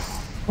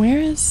 Where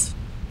is...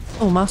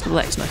 Oh, Master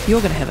Blacksmith.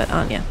 You're gonna have it,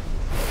 aren't you?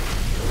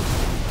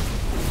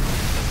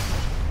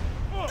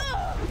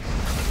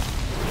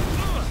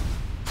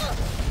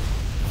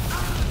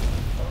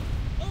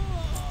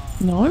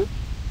 No?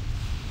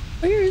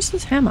 Where is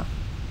this hammer?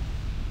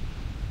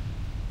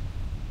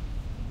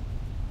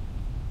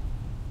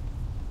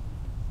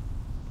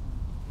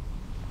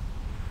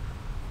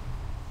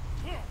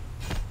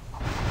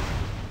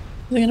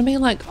 Is it gonna be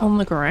like on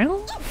the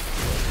ground?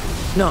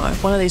 No,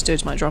 one of these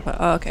dudes might drop it.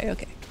 Oh, okay,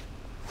 okay.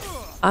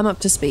 I'm up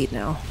to speed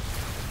now.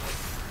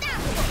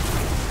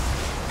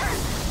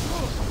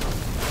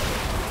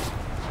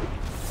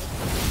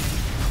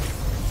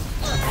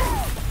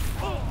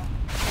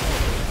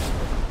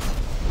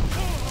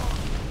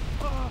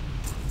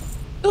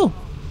 Oh!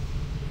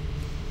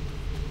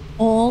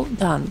 All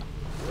done.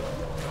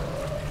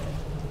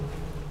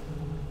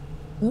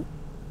 Oh.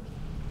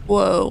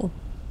 Whoa.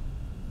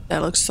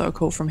 That looks so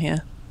cool from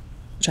here.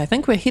 Which I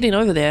think we're heading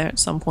over there at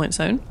some point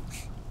soon.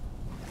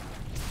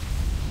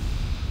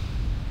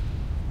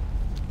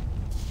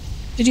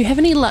 Did you have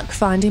any luck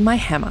finding my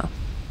hammer?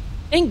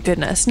 Thank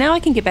goodness, now I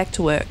can get back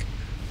to work.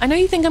 I know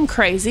you think I'm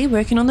crazy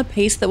working on the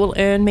piece that will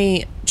earn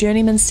me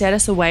journeyman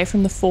status away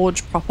from the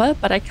forge proper,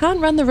 but I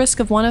can't run the risk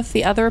of one of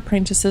the other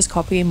apprentices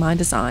copying my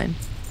design.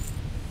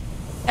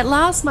 At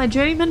last, my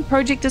journeyman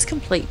project is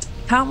complete.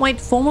 Can't wait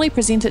to formally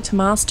present it to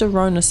Master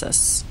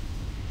Ronesis.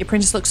 The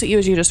apprentice looks at you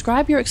as you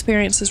describe your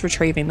experiences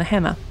retrieving the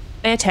hammer.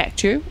 They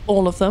attacked you,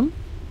 all of them.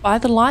 By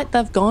the light,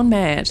 they've gone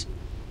mad.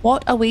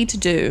 What are we to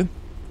do?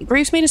 It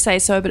grieves me to say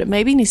so, but it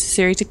may be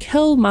necessary to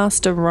kill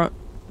Master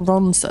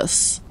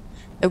Ronesis.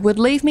 It would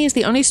leave me as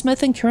the only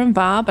smith in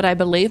Kirinvar, but I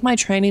believe my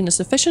training is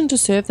sufficient to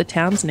serve the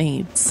town's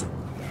needs.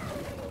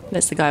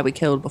 That's the guy we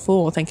killed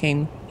before,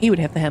 thinking he would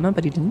have the hammer,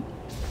 but he didn't.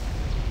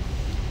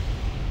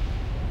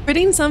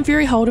 Ridding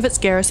Sunfury hold of its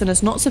garrison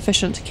is not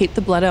sufficient to keep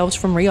the Blood Elves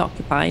from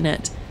reoccupying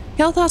it.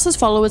 Kalthas's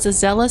followers are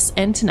zealous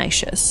and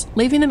tenacious.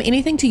 Leaving them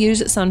anything to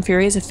use at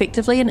Sunfury is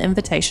effectively an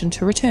invitation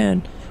to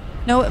return.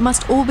 No, it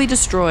must all be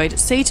destroyed.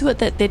 See to it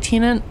that their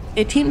tent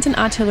and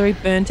artillery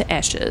burn to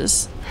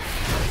ashes.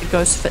 The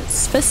ghost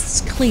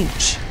fists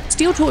clench.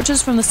 Steal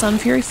torches from the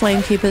Sunfury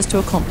Flamekeepers to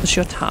accomplish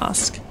your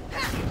task.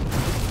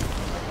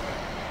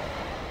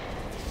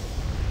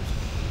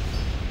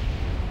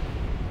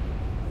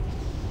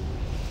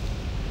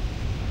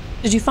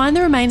 Did you find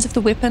the remains of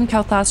the weapon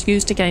Kalthas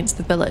used against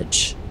the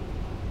village?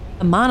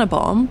 A mana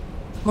bomb?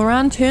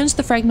 Moran turns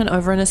the fragment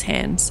over in his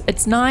hands.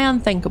 It's nigh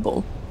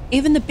unthinkable.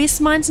 Even the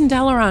best minds in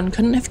Dalaran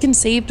couldn't have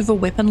conceived of a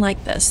weapon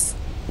like this.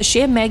 The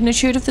sheer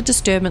magnitude of the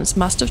disturbance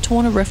must have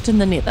torn a rift in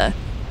the nether,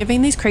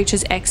 giving these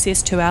creatures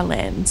access to our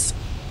lands.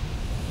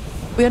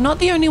 We are not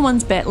the only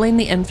ones battling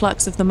the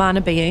influx of the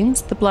mana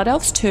beings. The Blood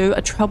Elves too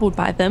are troubled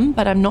by them,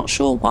 but I'm not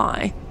sure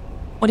why.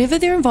 Whatever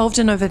they're involved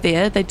in over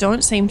there, they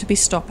don't seem to be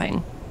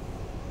stopping.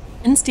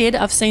 Instead,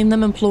 I've seen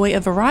them employ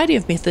a variety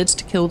of methods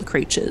to kill the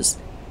creatures.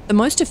 The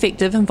most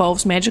effective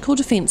involves magical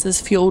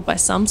defences fueled by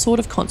some sort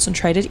of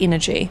concentrated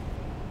energy.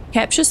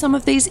 Capture some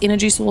of these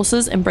energy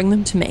sources and bring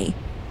them to me.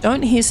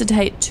 Don't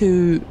hesitate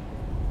to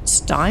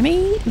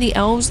stymie the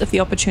elves if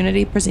the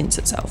opportunity presents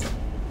itself.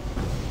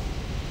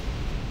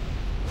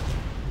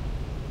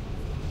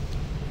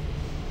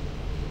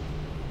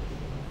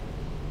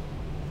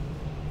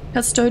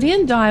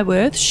 Custodian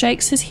Dyeworth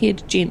shakes his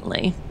head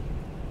gently.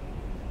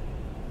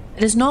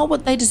 It is not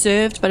what they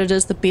deserved, but it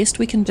is the best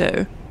we can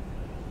do.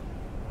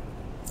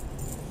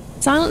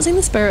 Silencing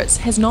the spirits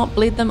has not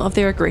bled them of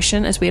their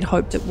aggression as we had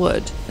hoped it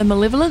would. The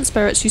malevolent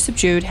spirits you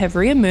subdued have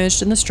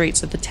re-emerged in the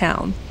streets of the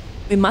town.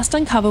 We must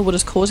uncover what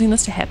is causing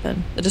this to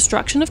happen. The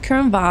destruction of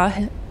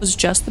Kiranvar was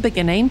just the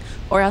beginning,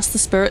 or else the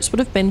spirits would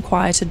have been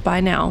quieted by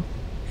now.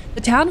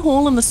 The town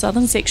hall in the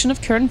southern section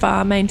of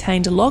Kiranvar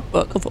maintained a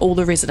logbook of all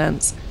the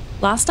residents.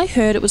 Last I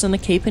heard it was in the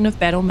keeping of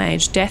battle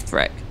mage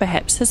Dathric.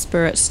 Perhaps his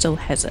spirit still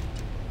has it.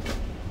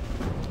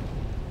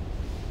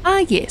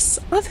 Ah yes,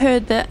 I've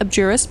heard that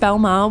Abjuris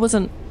Balmar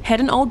had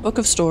an old book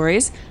of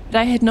stories, but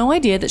I had no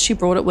idea that she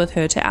brought it with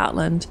her to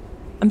Outland.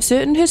 I'm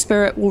certain her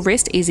spirit will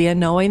rest easier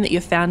knowing that you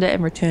found it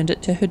and returned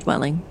it to her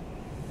dwelling.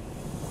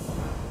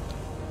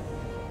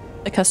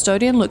 The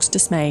custodian looks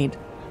dismayed.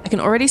 I can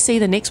already see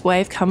the next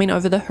wave coming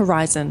over the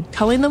horizon.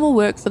 Culling them will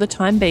work for the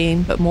time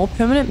being, but more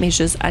permanent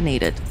measures are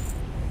needed.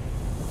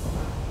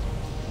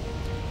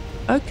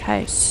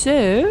 Okay,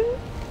 so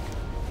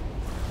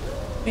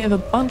we have a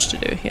bunch to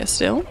do here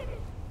still.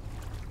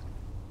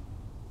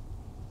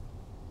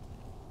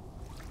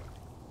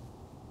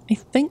 I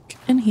think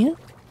in here.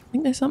 I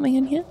think there's something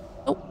in here.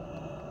 Oh.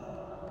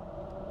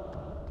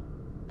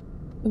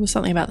 There was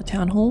something about the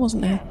town hall,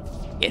 wasn't there?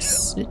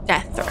 Yes,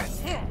 Dathric.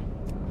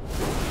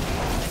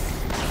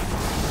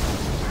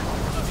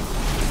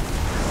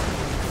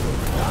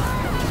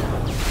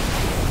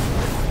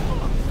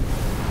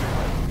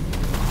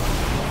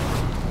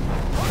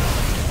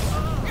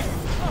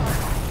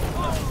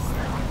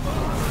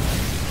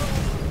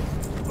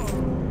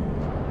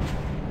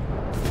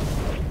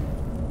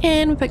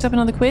 And we picked up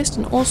another quest,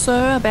 and also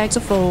our bags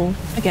are full.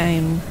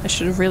 Again, I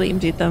should have really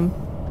emptied them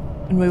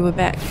when we were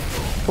back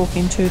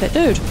talking to that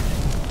dude.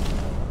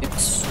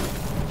 Oops.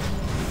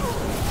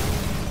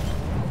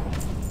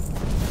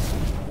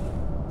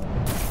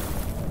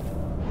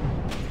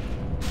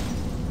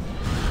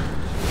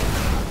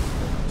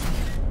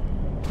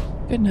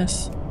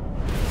 Goodness.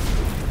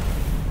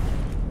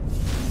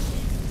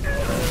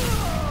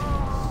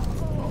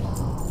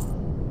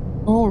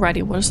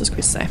 Alrighty, what does this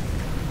quest say?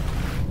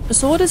 The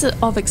sword is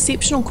of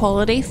exceptional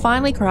quality,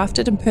 finely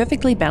crafted and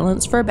perfectly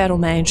balanced for a battle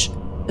mage.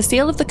 The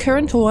seal of the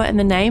Kurantor and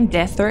the name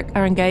Dathric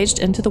are engaged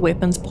into the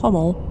weapon's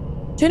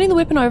pommel. Turning the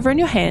weapon over in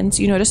your hands,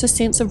 you notice a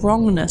sense of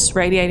wrongness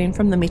radiating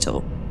from the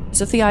metal,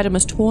 as if the item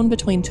is torn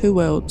between two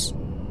worlds.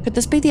 Could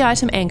this be the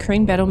item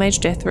anchoring battle mage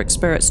Dathric's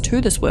spirits to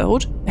this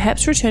world?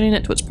 Perhaps returning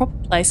it to its proper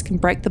place can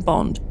break the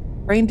bond,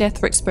 bring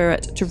Dathric's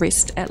spirit to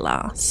rest at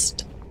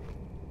last.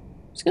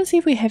 Just gonna see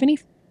if we have any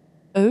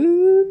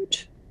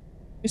food.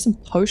 There's some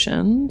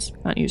potions.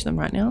 Can't use them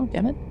right now,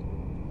 damn it.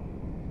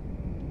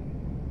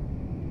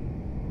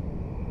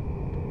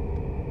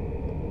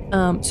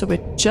 So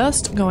we're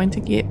just going to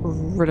get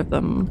rid of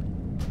them.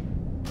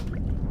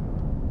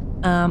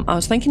 I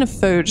was thinking of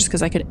food just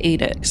because I could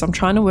eat it, because I'm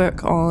trying to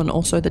work on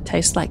also the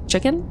taste like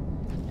chicken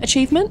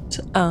achievement.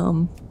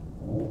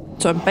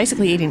 So I'm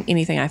basically eating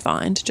anything I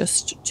find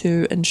just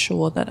to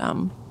ensure that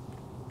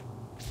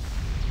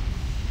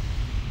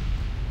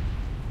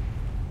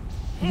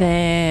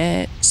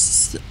that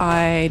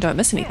I don't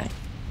miss anything.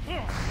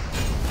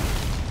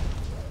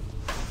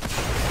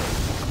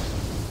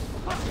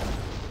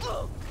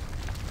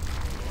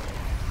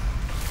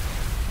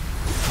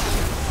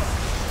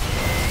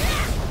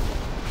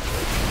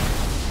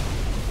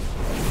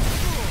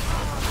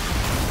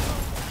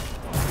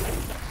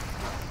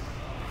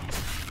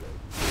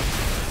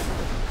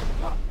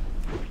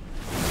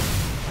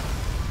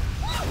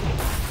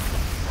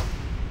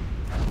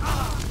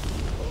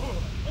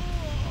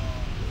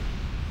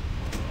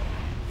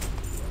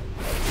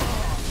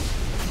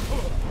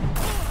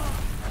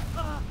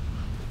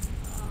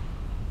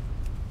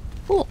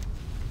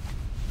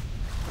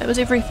 That was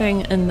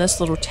everything in this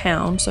little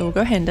town, so we'll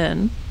go hand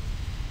in,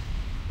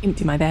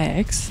 empty my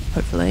bags,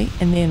 hopefully,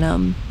 and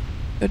then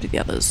go to the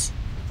others.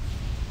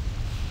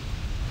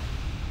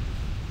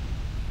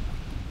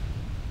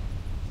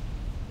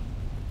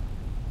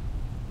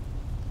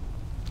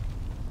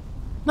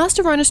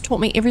 Master Ron has taught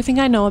me everything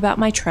I know about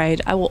my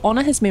trade. I will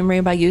honour his memory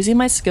by using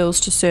my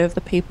skills to serve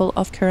the people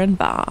of Kirin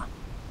Bar.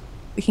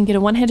 We can get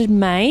a one-handed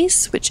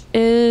mace, which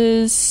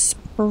is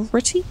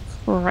pretty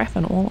crap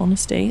in all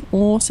honesty,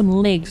 or some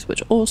legs,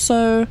 which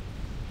also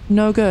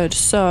no good.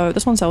 So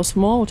this one sells for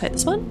more. We'll take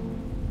this one.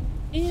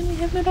 And we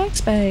have no bag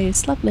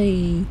space.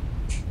 Lovely.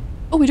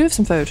 Oh, we do have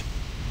some food.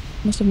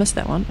 Must have missed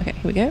that one. Okay,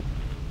 here we go.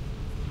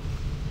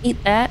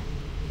 Eat that.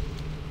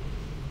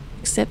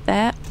 Accept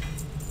that.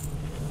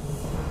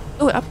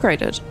 Oh, it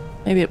upgraded.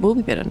 Maybe it will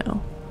be better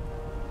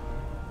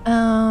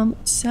now.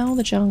 Sell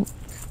the junk.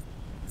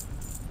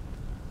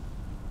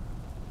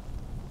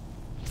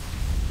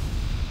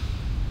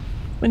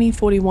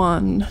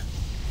 $20.41.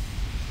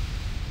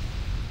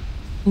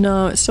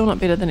 No, it's still not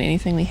better than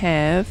anything we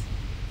have.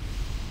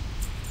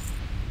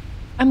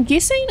 I'm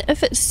guessing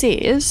if it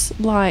says,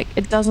 like,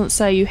 it doesn't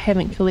say you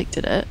haven't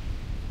collected it,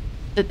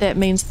 that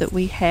means that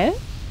we have.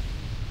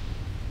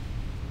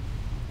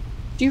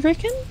 Do you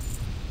reckon?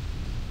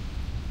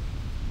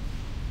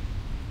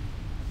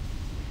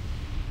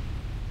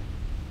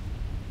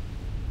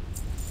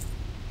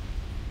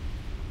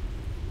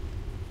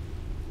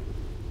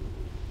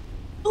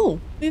 Oh,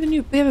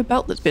 we have a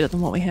belt that's better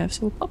than what we have,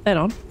 so we'll pop that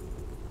on.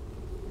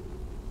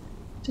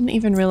 Didn't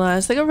even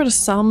realize they got rid of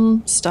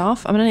some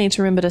stuff. I'm gonna need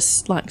to remember to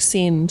like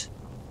send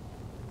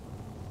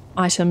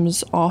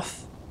items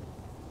off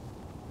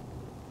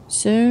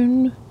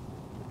soon.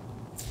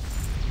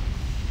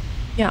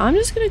 Yeah, I'm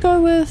just gonna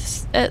go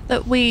with it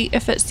that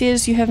if it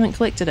says you haven't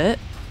collected it,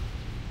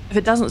 if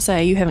it doesn't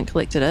say you haven't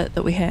collected it,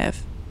 that we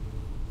have.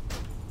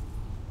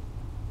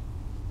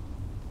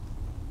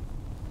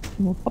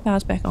 And we'll pop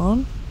ours back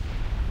on.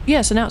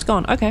 Yeah, so now it's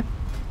gone. Okay.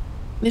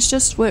 Let's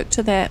just work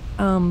to that,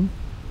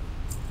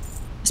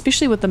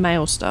 especially with the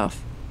mail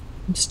stuff.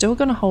 I'm still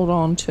going to hold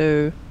on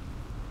to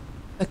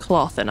the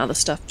cloth and other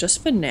stuff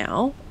just for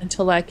now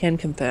until I can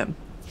confirm.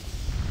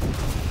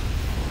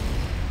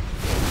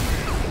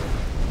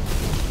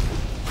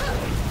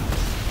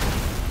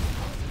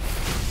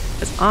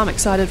 Because I'm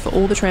excited for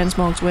all the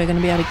transmogs we're going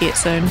to be able to get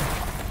soon.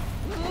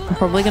 I'm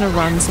probably going to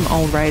run some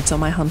old raids on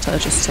my hunter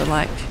just to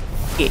like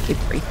get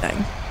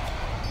everything.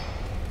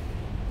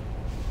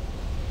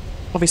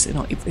 Obviously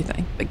not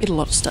everything, but get a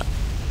lot of stuff.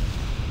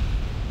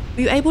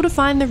 Were you able to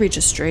find the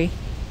registry?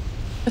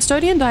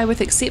 Custodian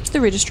Dywith accepts the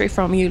registry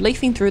from you,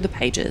 leafing through the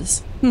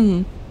pages.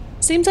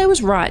 Seems I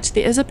was right,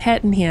 there is a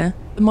pattern here.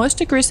 The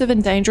most aggressive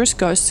and dangerous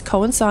ghosts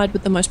coincide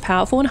with the most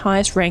powerful and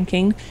highest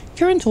ranking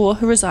Kirintor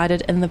who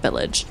resided in the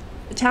village.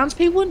 The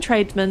townspeople and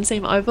tradesmen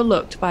seem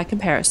overlooked by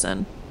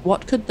comparison.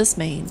 What could this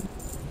mean?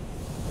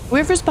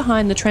 Whoever is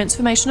behind the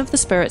transformation of the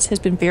spirits has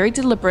been very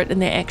deliberate in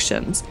their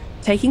actions,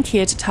 taking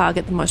care to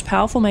target the most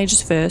powerful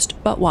mages first,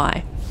 but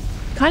why?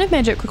 The kind of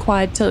magic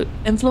required to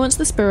influence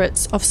the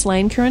spirits of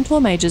slain Kirintor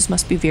mages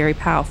must be very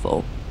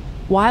powerful.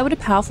 Why would a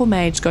powerful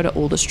mage go to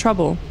all this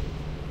trouble?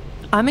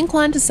 I'm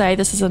inclined to say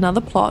this is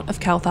another plot of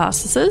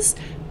Kalthasis's,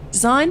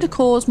 designed to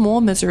cause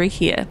more misery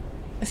here.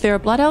 If there are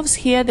blood elves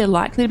here, they're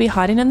likely to be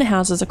hiding in the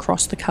houses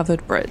across the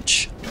covered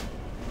bridge.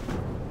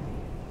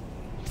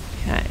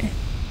 Okay.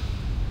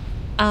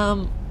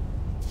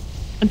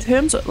 In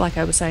terms of, like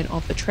I was saying,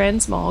 of the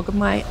transmog,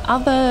 my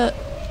other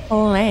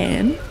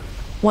plan,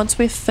 once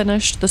we've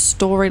finished the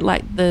story,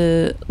 like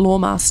the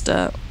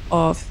Lawmaster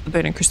of the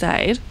Burning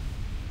Crusade,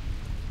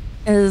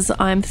 is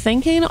I'm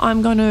thinking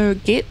I'm going to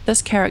get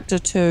this character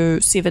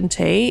to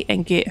 70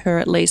 and get her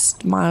at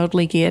least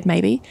mildly geared,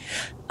 maybe.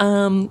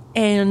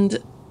 And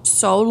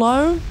solo,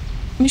 I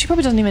mean, she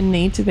probably doesn't even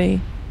need to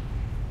be.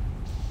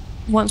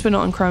 Once we're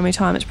not in Chromie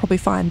time, it's probably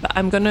fine, but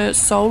I'm going to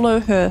solo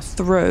her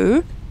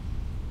through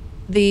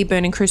the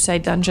Burning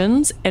Crusade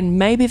dungeons and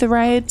maybe the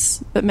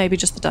raids, but maybe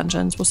just the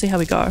dungeons. We'll see how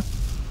we go.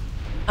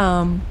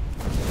 I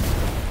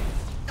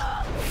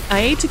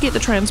need to get the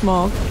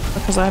transmog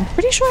because I'm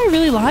pretty sure I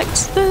really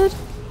liked the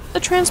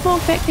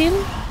transmog back then.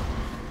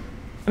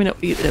 I mean,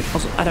 it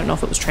was, I don't know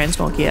if it was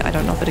transmog yet. I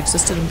don't know if it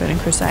existed in Burning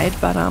Crusade,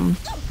 but I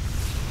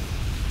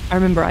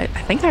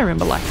think I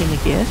remember liking the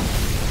gear.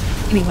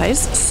 Anyways,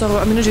 so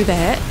I'm going to do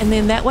that, and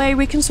then that way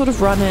we can sort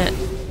of run it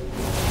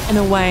in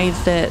a way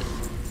that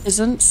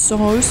isn't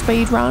so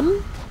speed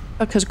run,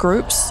 because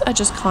groups are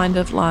just kind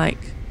of like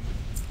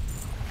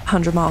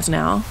 100 miles an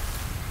hour.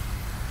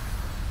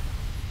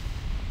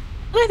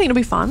 And I think it'll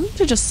be fun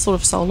to just sort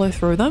of solo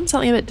through them,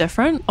 something a bit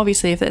different.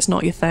 Obviously, if that's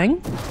not your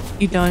thing,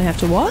 you don't have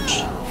to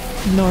watch.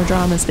 No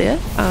dramas there.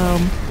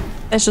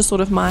 That's just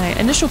sort of my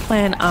initial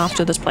plan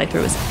after this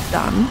playthrough is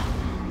done.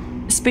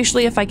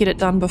 Especially if I get it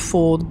done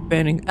before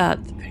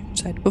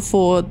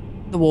before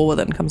the War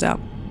Within comes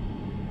out.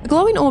 A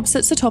glowing orb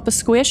sits atop a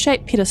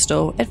square-shaped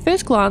pedestal. At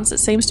first glance, it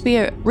seems to be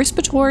a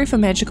respiratory for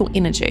magical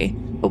energy.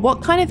 But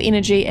what kind of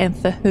energy and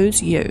for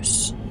whose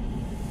use?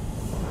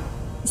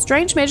 The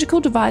strange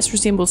magical device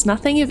resembles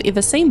nothing you've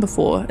ever seen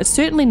before. It's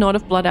certainly not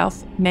of Blood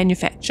Elf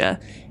manufacture.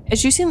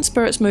 As you sense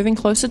spirits moving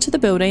closer to the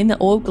building, the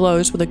orb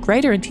glows with a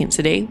greater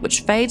intensity, which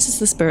fades as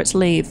the spirits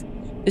leave.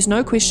 There's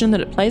no question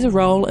that it plays a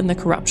role in the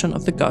corruption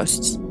of the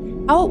ghosts.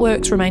 How it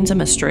works remains a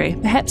mystery.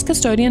 Perhaps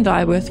Custodian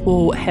Dyeworth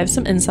will have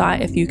some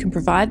insight if you can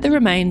provide the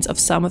remains of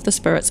some of the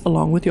spirits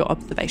along with your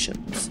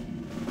observations.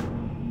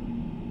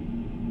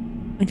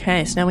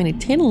 Okay, so now we need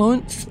 10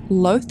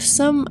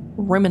 loathsome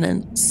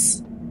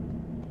remnants.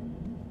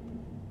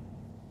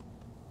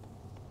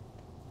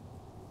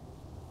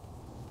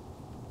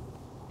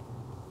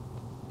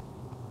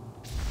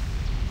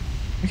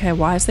 Okay,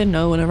 why is there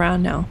no one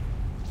around now?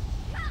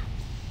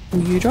 Will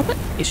you drop it?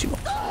 Yes, you will.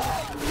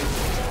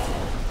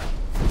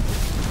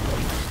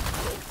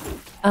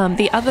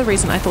 The other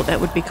reason I thought that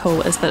would be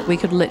cool is that we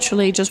could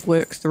literally just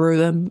work through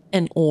them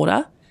in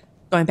order.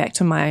 Going back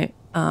to my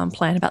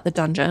plan about the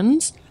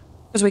dungeons.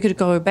 Because we could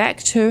go back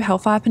to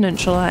Hellfire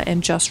Peninsula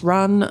and just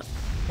run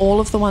all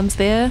of the ones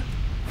there.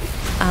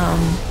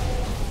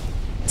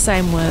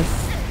 Same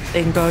with,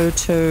 then go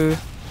to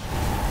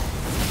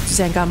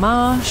Zangar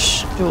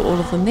Marsh, do all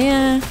of them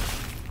there,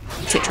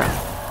 etc.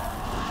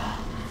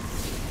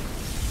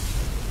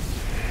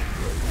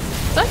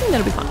 So I think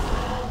that'll be fun.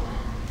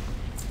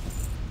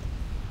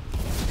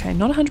 Okay,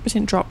 not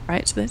 100% drop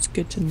rate, so that's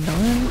good to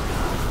know.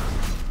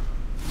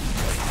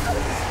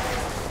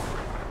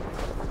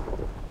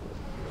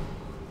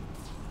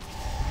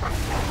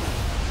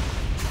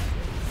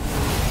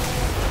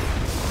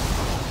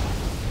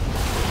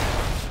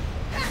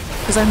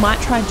 Because I might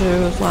try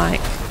do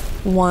like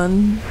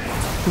one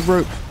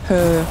group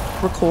per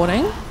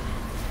recording.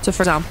 So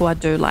for example, I'd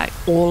do like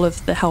all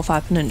of the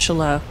Hellfire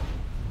Peninsula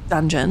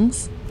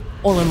dungeons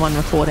all in one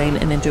recording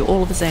and then do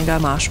all of the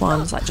Zangar Marsh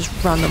ones, like just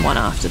run them one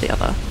after the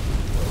other.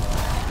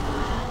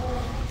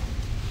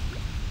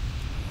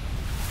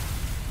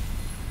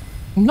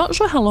 I'm not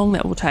sure how long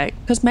that will take,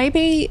 because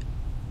maybe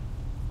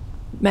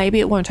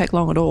it won't take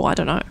long at all. I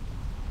don't know.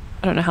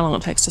 I don't know how long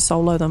it takes to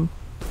solo them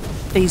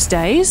these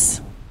days.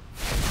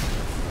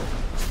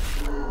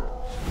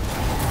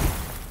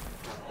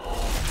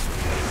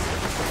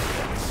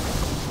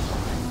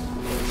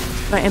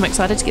 I am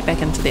excited to get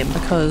back into them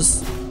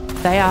because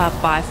they are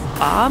by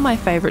far my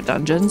favourite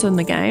dungeons in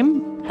the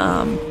game.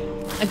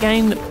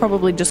 Again,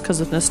 probably just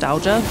because of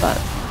nostalgia, but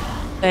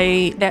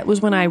that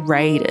was when I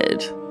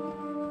raided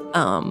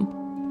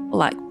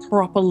like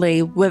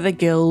properly with a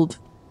guild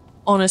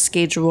on a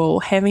schedule,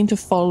 having to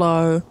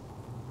follow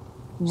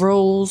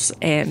rules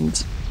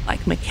and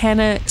like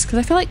mechanics, because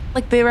I feel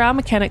like there are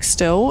mechanics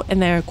still and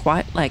they're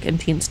quite like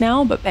intense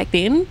now, but back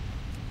then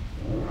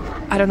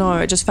I don't know,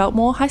 it just felt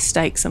more high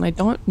stakes, and I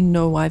don't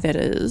know why that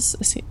is,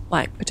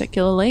 like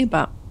particularly,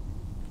 but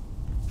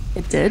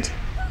it did.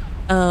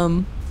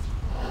 And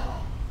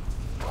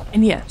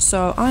yeah,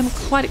 so I'm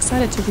quite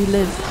excited to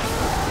relive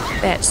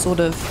that sort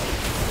of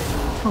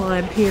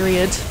time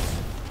period.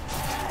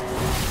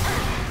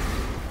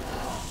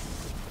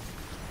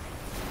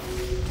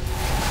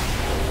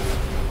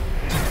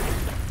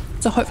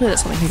 So hopefully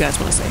that's something you guys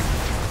want to see.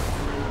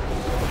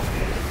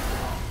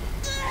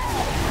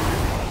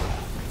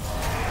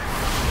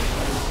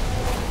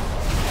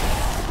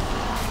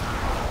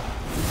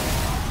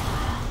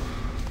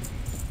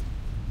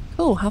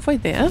 Cool, halfway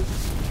there.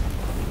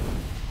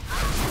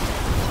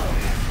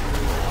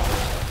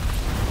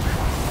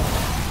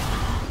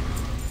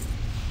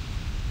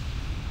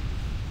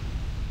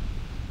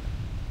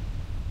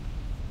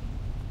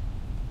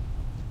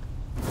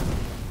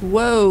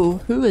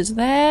 Whoa, who is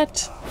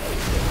that?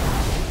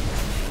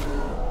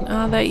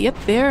 Yep,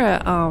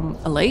 they're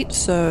elite,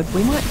 so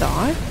we might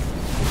die.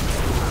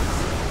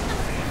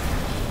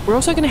 We're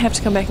also going to have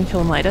to come back and kill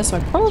them later, so I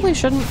probably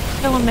shouldn't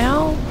kill them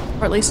now,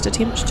 or at least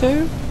attempt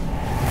to.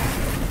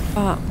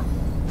 But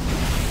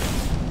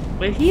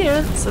we're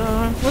here, so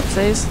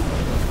whoopsies.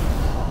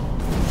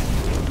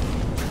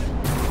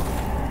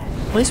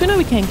 At least we know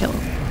we can kill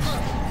them.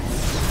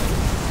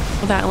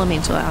 Well, that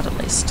elemental out at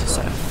least,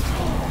 so.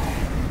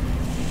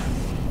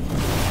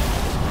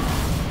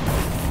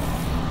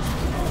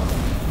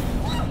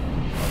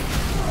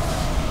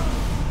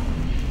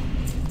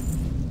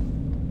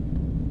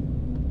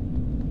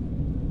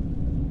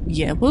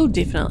 Yeah, we'll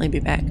definitely be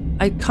back.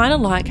 I kind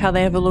of like how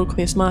they have a little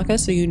quest marker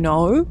so you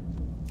know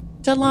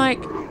to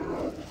like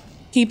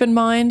keep in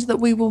mind that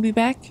we will be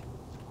back.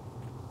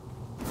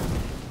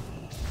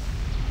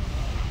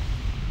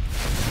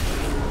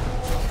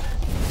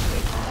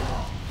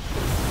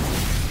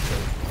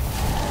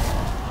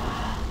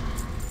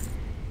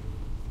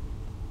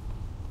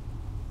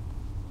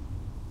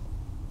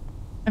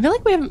 I feel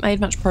like we haven't made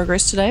much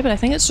progress today, but I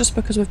think it's just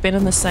because we've been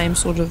in the same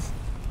sort of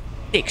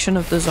section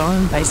of the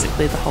zone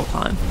basically the whole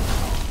time.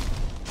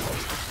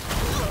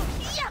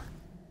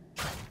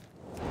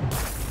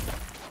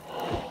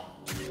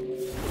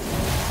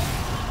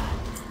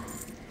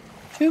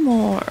 Two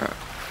more.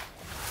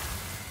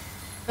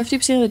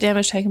 50% of the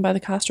damage taken by the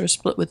caster is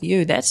split with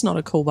you. That's not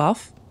a cool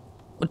buff.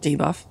 Or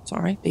debuff.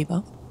 Sorry,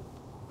 debuff.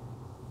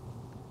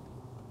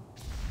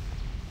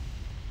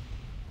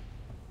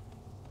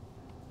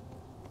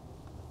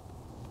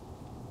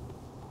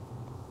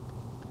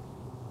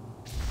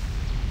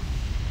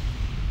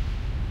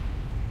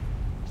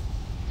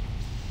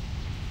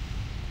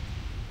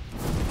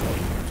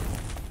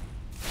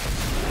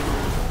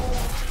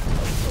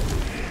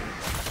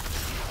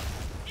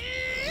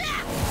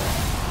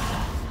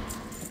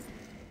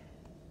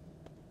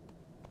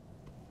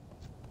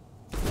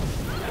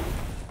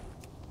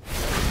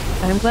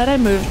 I'm glad I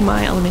moved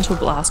my elemental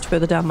blast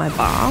further down my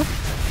bar,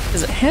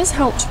 because it has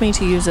helped me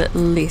to use it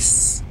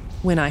less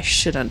when I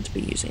shouldn't be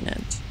using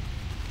it.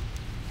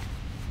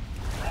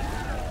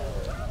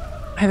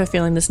 I have a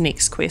feeling this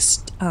next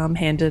quest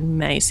handed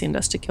may send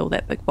us to kill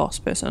that big boss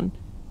person.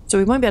 So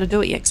we won't be able to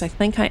do it yet because I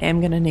think I am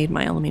going to need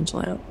my elemental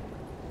out.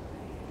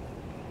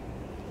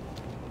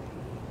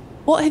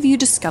 What have you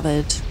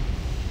discovered?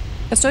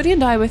 Custodian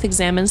Dyeworth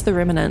examines the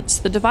remnants.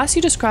 The device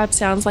you described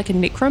sounds like a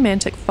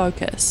necromantic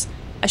focus.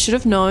 I should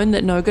have known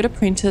that no good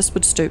apprentice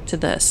would stoop to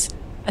this.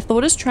 I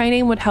thought his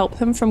training would help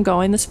him from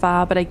going this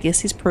far, but I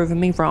guess he's proven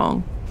me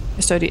wrong.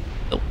 Custodian...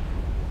 Oh.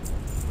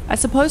 I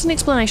suppose an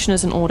explanation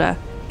is in order.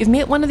 You've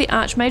met one of the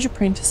Archmage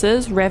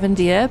apprentices,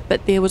 Ravendir,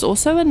 but there was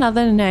also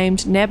another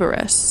named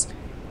Nabarus.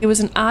 He was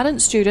an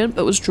ardent student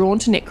but was drawn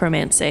to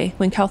necromancy.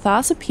 When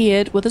Kalthas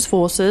appeared with his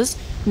forces,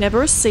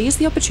 Nabarus seized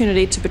the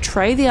opportunity to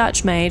betray the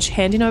Archmage,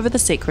 handing over the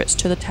secrets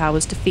to the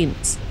tower's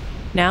defense.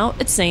 Now,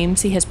 it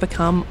seems, he has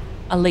become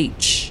a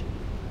leech.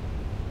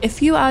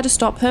 If you are to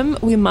stop him,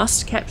 we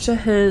must capture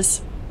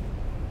his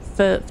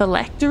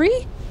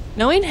phylactery?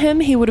 Knowing him,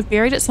 he would have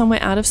buried it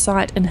somewhere out of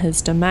sight in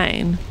his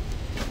domain.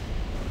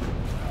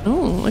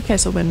 Oh, okay,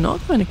 so we're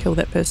not going to kill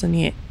that person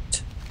yet.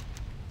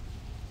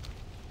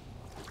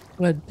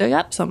 We'll dig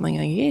up something,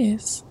 I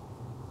guess.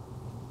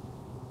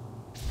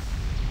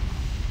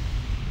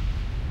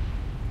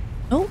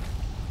 Oh,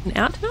 an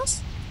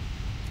outhouse?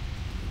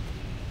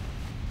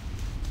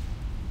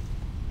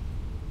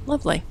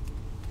 Lovely.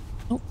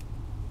 Oh.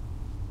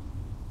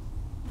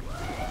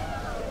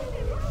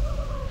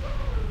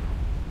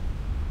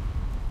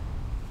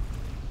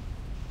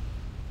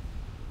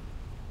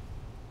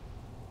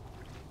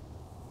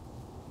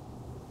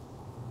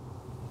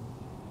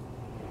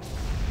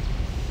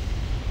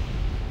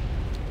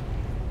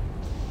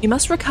 You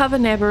must recover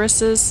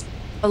Nabarus's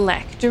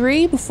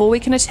phylactery before we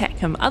can attack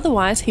him,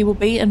 otherwise he will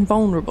be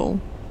invulnerable.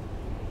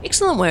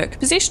 Excellent work.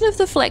 Possession of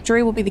the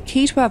phylactery will be the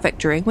key to our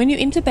victory. When you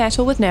enter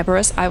battle with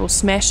Nabarus, I will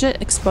smash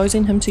it,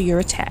 exposing him to your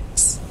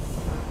attacks.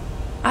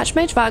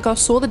 Archmage Vargos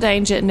saw the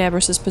danger in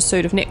Nabarus's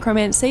pursuit of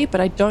necromancy, but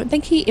I don't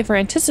think he ever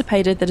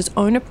anticipated that his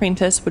own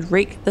apprentice would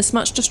wreak this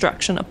much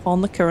destruction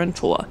upon the Kirin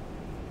Tor.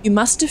 You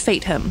must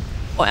defeat him,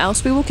 or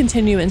else he will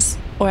continue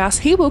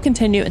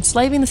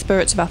enslaving the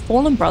spirits of our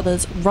fallen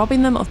brothers,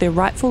 robbing them of their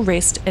rightful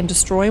rest, and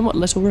destroying what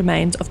little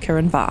remains of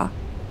Kirin Var.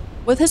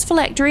 With his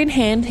phylactery in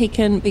hand, he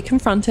can be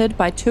confronted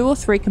by 2 or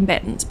 3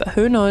 combatants, but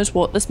who knows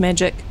what this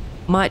magic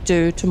might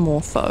do to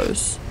more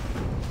foes.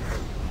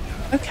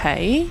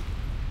 Okay.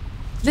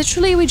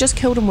 Literally, we just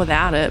killed him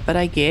without it, but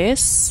I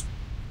guess...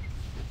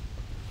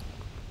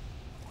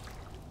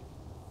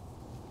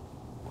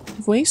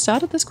 Have we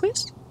started this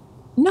quest?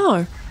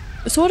 No.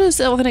 The sword is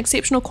of an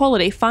exceptional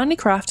quality, finely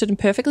crafted and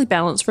perfectly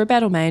balanced for a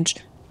battle mage.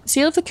 The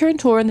seal of the Kirin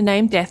Tor and the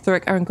name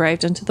Dathric are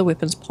engraved into the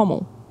weapon's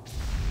pommel.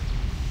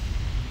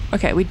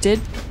 Okay, we did,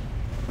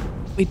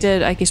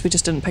 I guess we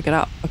just didn't pick it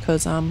up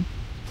because,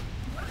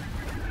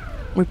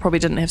 we probably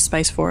didn't have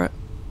space for it.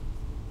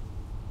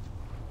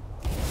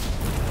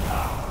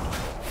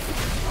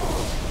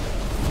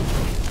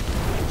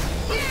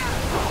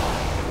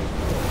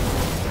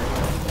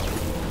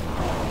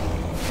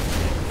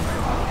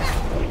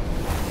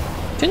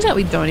 Turns out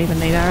we don't even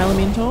need our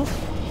elemental.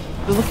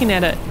 We're looking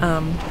at it,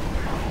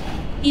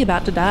 you're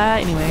about to die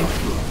anyway.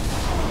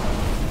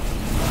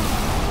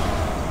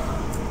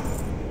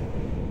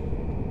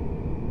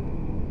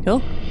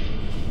 Cool.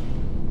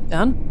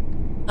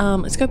 Done.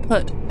 Let's go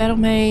put Battle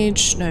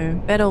Mage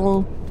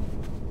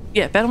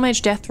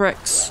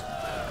Dathric's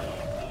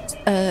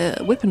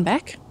weapon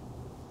back.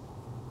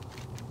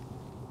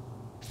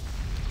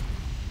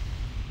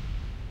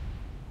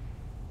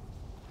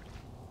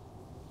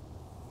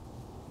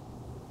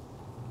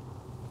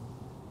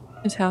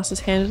 His house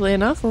is handily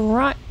enough,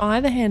 right by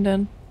the hand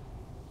in.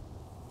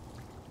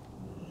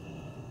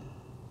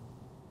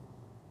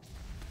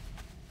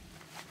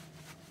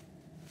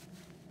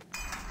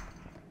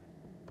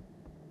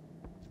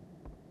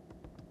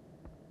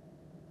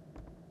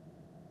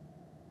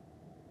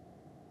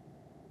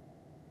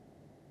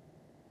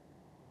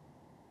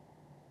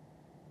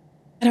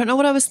 I don't know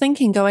what I was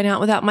thinking going out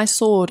without my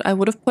sword. I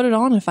would have put it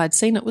on if I'd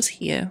seen it was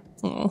here.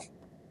 Oh,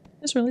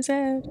 that's really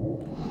sad.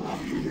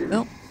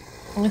 Well,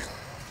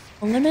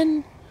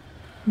 lemon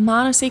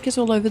mana seekers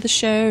all over the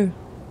show.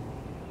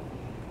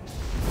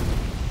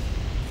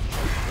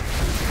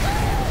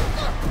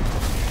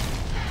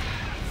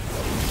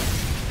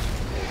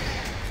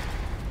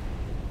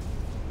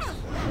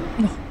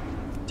 Oh,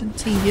 didn't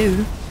see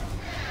you.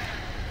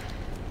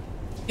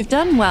 You've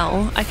done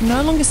well. I can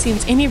no longer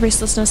sense any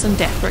restlessness in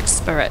Dathric's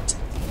spirit.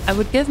 I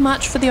would give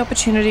much for the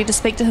opportunity to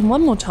speak to him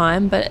one more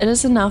time, but it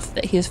is enough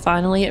that he is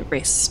finally at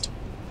rest.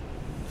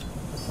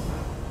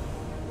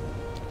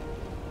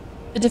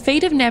 The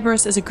defeat of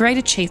Nabarus is a great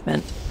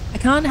achievement. I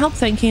can't help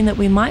thinking that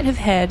we might have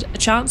had a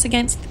chance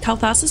against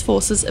Kalthas's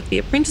forces if the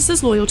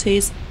apprentice's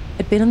loyalties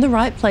had been in the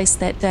right place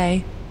that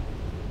day.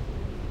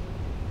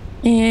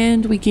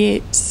 And we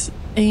get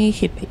a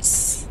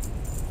headpiece.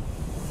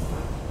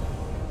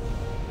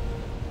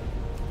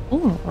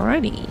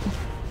 Alrighty.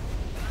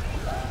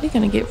 We're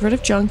gonna get rid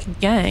of junk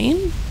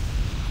again.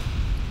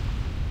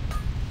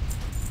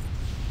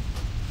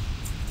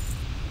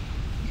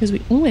 Because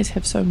we always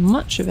have so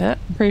much of it.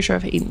 I'm pretty sure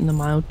I've eaten the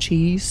mild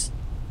cheese.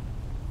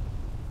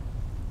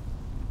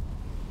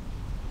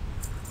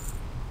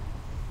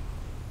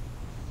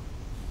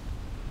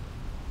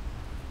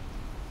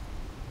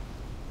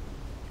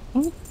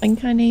 I don't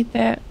think I need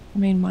that. I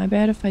mean, my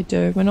bad if I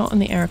do. We're not in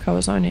the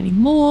Arakoa zone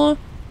anymore.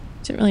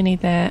 Don't really need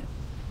that.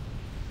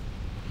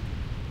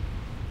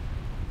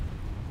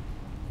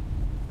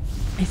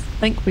 I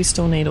think we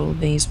still need all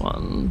these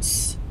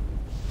ones.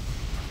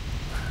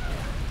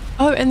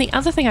 Oh, and the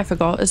other thing I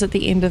forgot is at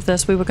the end of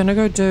this, we were going to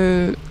go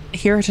do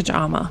heritage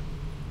armor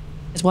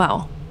as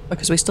well,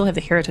 because we still have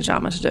the heritage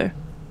armor to do.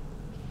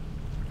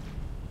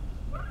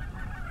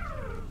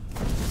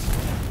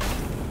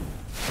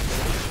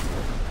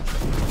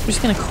 We're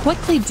just going to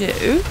quickly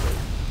do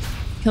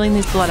killing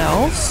these blood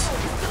elves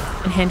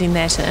and handing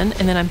that in,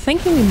 and then I'm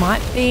thinking we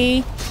might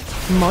be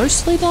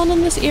mostly done in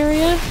this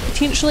area.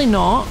 Potentially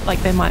not, like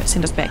they might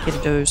send us back here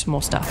to do some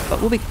more stuff, but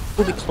we'll be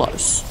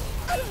close.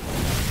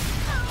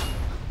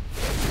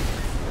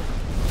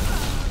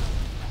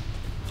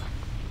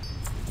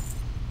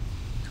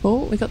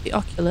 Cool, we got the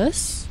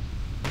Oculus.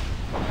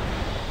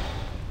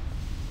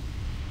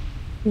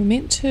 We're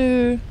meant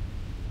to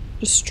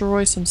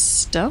destroy some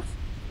stuff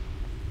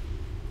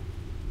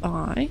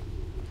by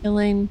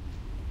killing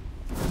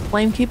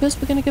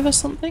flamekeepers. We're going to give us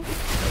something.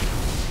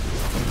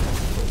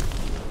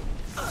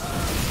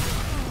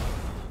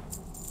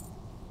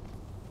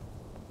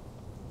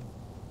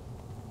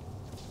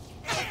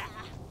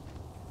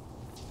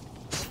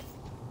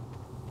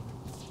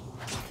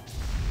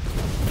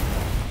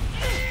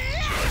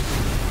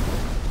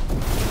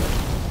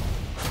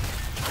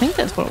 I think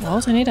that's what it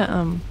was. I need to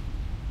have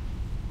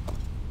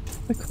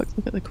a quick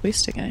look at the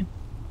quest again.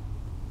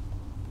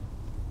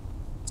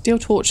 Steal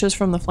torches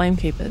from the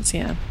flamekeepers,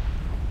 yeah.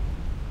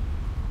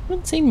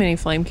 Haven't seen many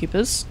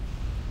flamekeepers.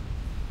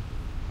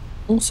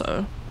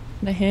 Also,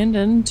 they hand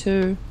in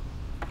to...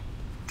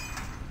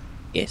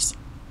 Yes.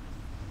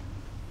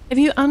 Have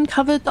you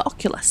uncovered the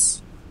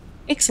Oculus?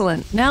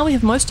 Excellent. Now we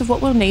have most of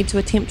what we'll need to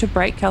attempt to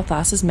break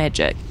Kalthas's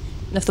magic.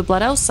 And if the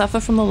Blood Elves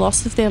suffer from the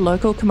loss of their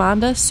local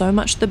commander, so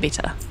much the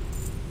better.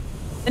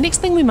 The next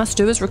thing we must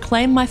do is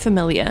reclaim my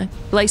familiar,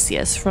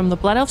 Glacius, from the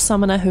Blood Elf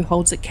summoner who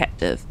holds it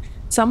captive.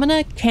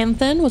 Summoner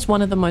Canthan was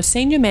one of the most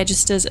senior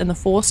magisters in the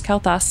force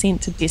Kalthas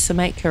sent to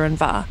decimate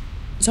Kirinvar.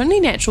 It's only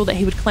natural that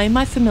he would claim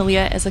my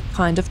familiar as a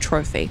kind of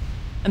trophy.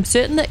 I'm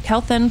certain that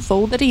Canthan,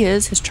 fool that he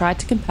is, has tried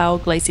to compel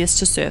Glacius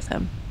to serve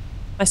him.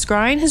 My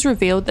scrying has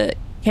revealed that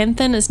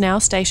Canthan is now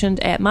stationed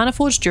at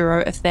Manaforge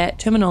Duro, if that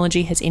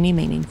terminology has any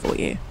meaning for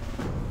you.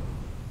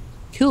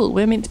 Cool,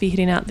 we're meant to be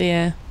heading out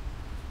there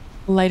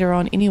later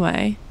on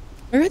anyway.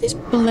 Where are these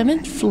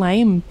blimmin'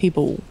 flame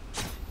people?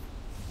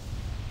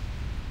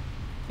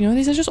 You know,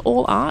 these are just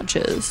all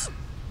archers.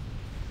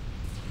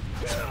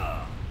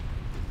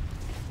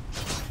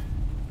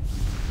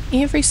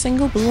 Every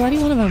single bloody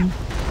one of them.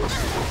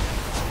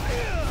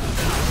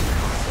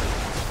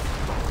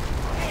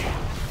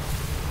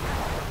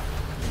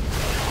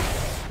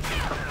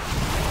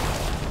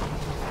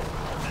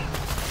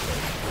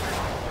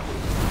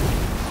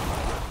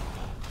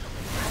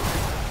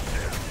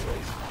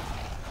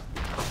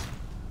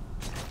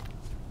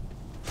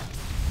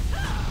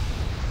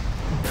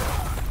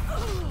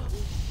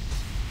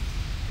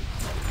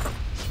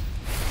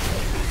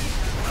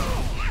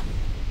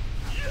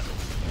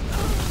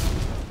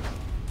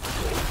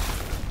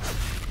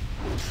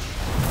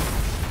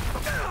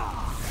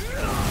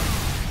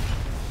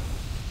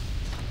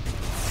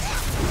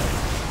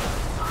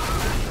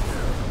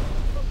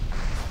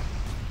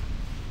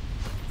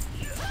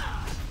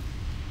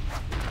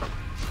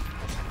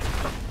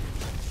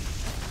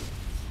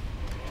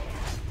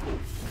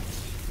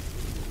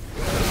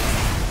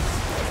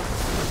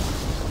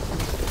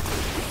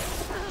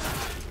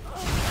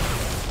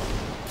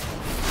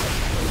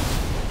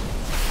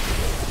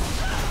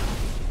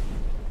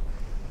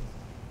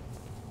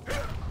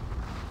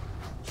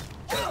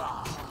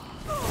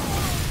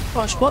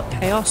 Gosh, what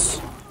chaos.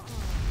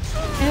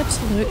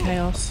 Absolute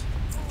chaos.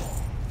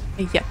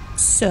 Yeah,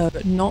 so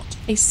not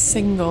a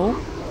single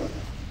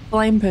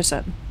flame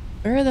person.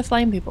 Where are the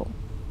flame people?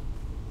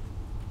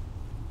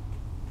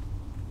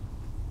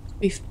 To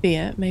be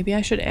fair, maybe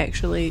I should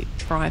actually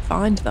try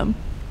find them.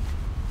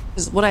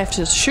 Because what I have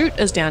to shoot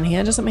is down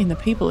here. Doesn't mean the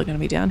people are going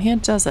to be down here,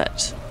 does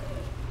it?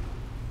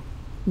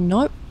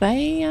 Nope,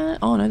 they...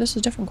 oh no, this is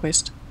a different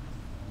quest.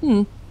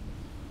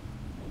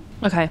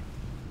 Okay.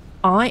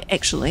 I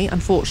actually,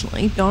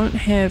 unfortunately, don't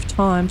have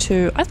time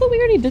to... I thought we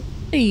already did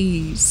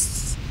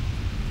these.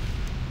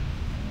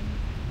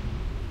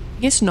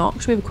 I guess not,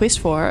 because we have a quest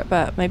for it,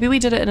 but maybe we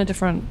did it in a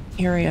different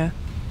area.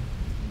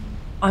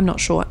 I'm not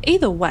sure.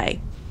 Either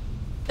way,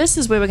 this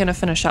is where we're going to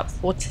finish up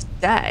for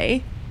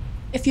today.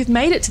 If you've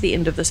made it to the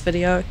end of this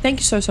video,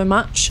 thank you so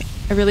much.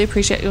 I really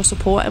appreciate your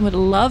support and would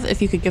love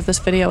if you could give this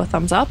video a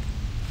thumbs up.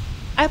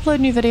 I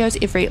upload new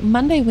videos every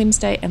Monday,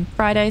 Wednesday, and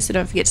Friday, so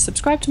don't forget to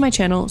subscribe to my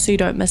channel so you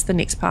don't miss the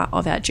next part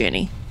of our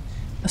journey.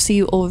 I'll see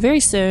you all very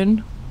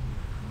soon.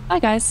 Bye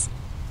guys.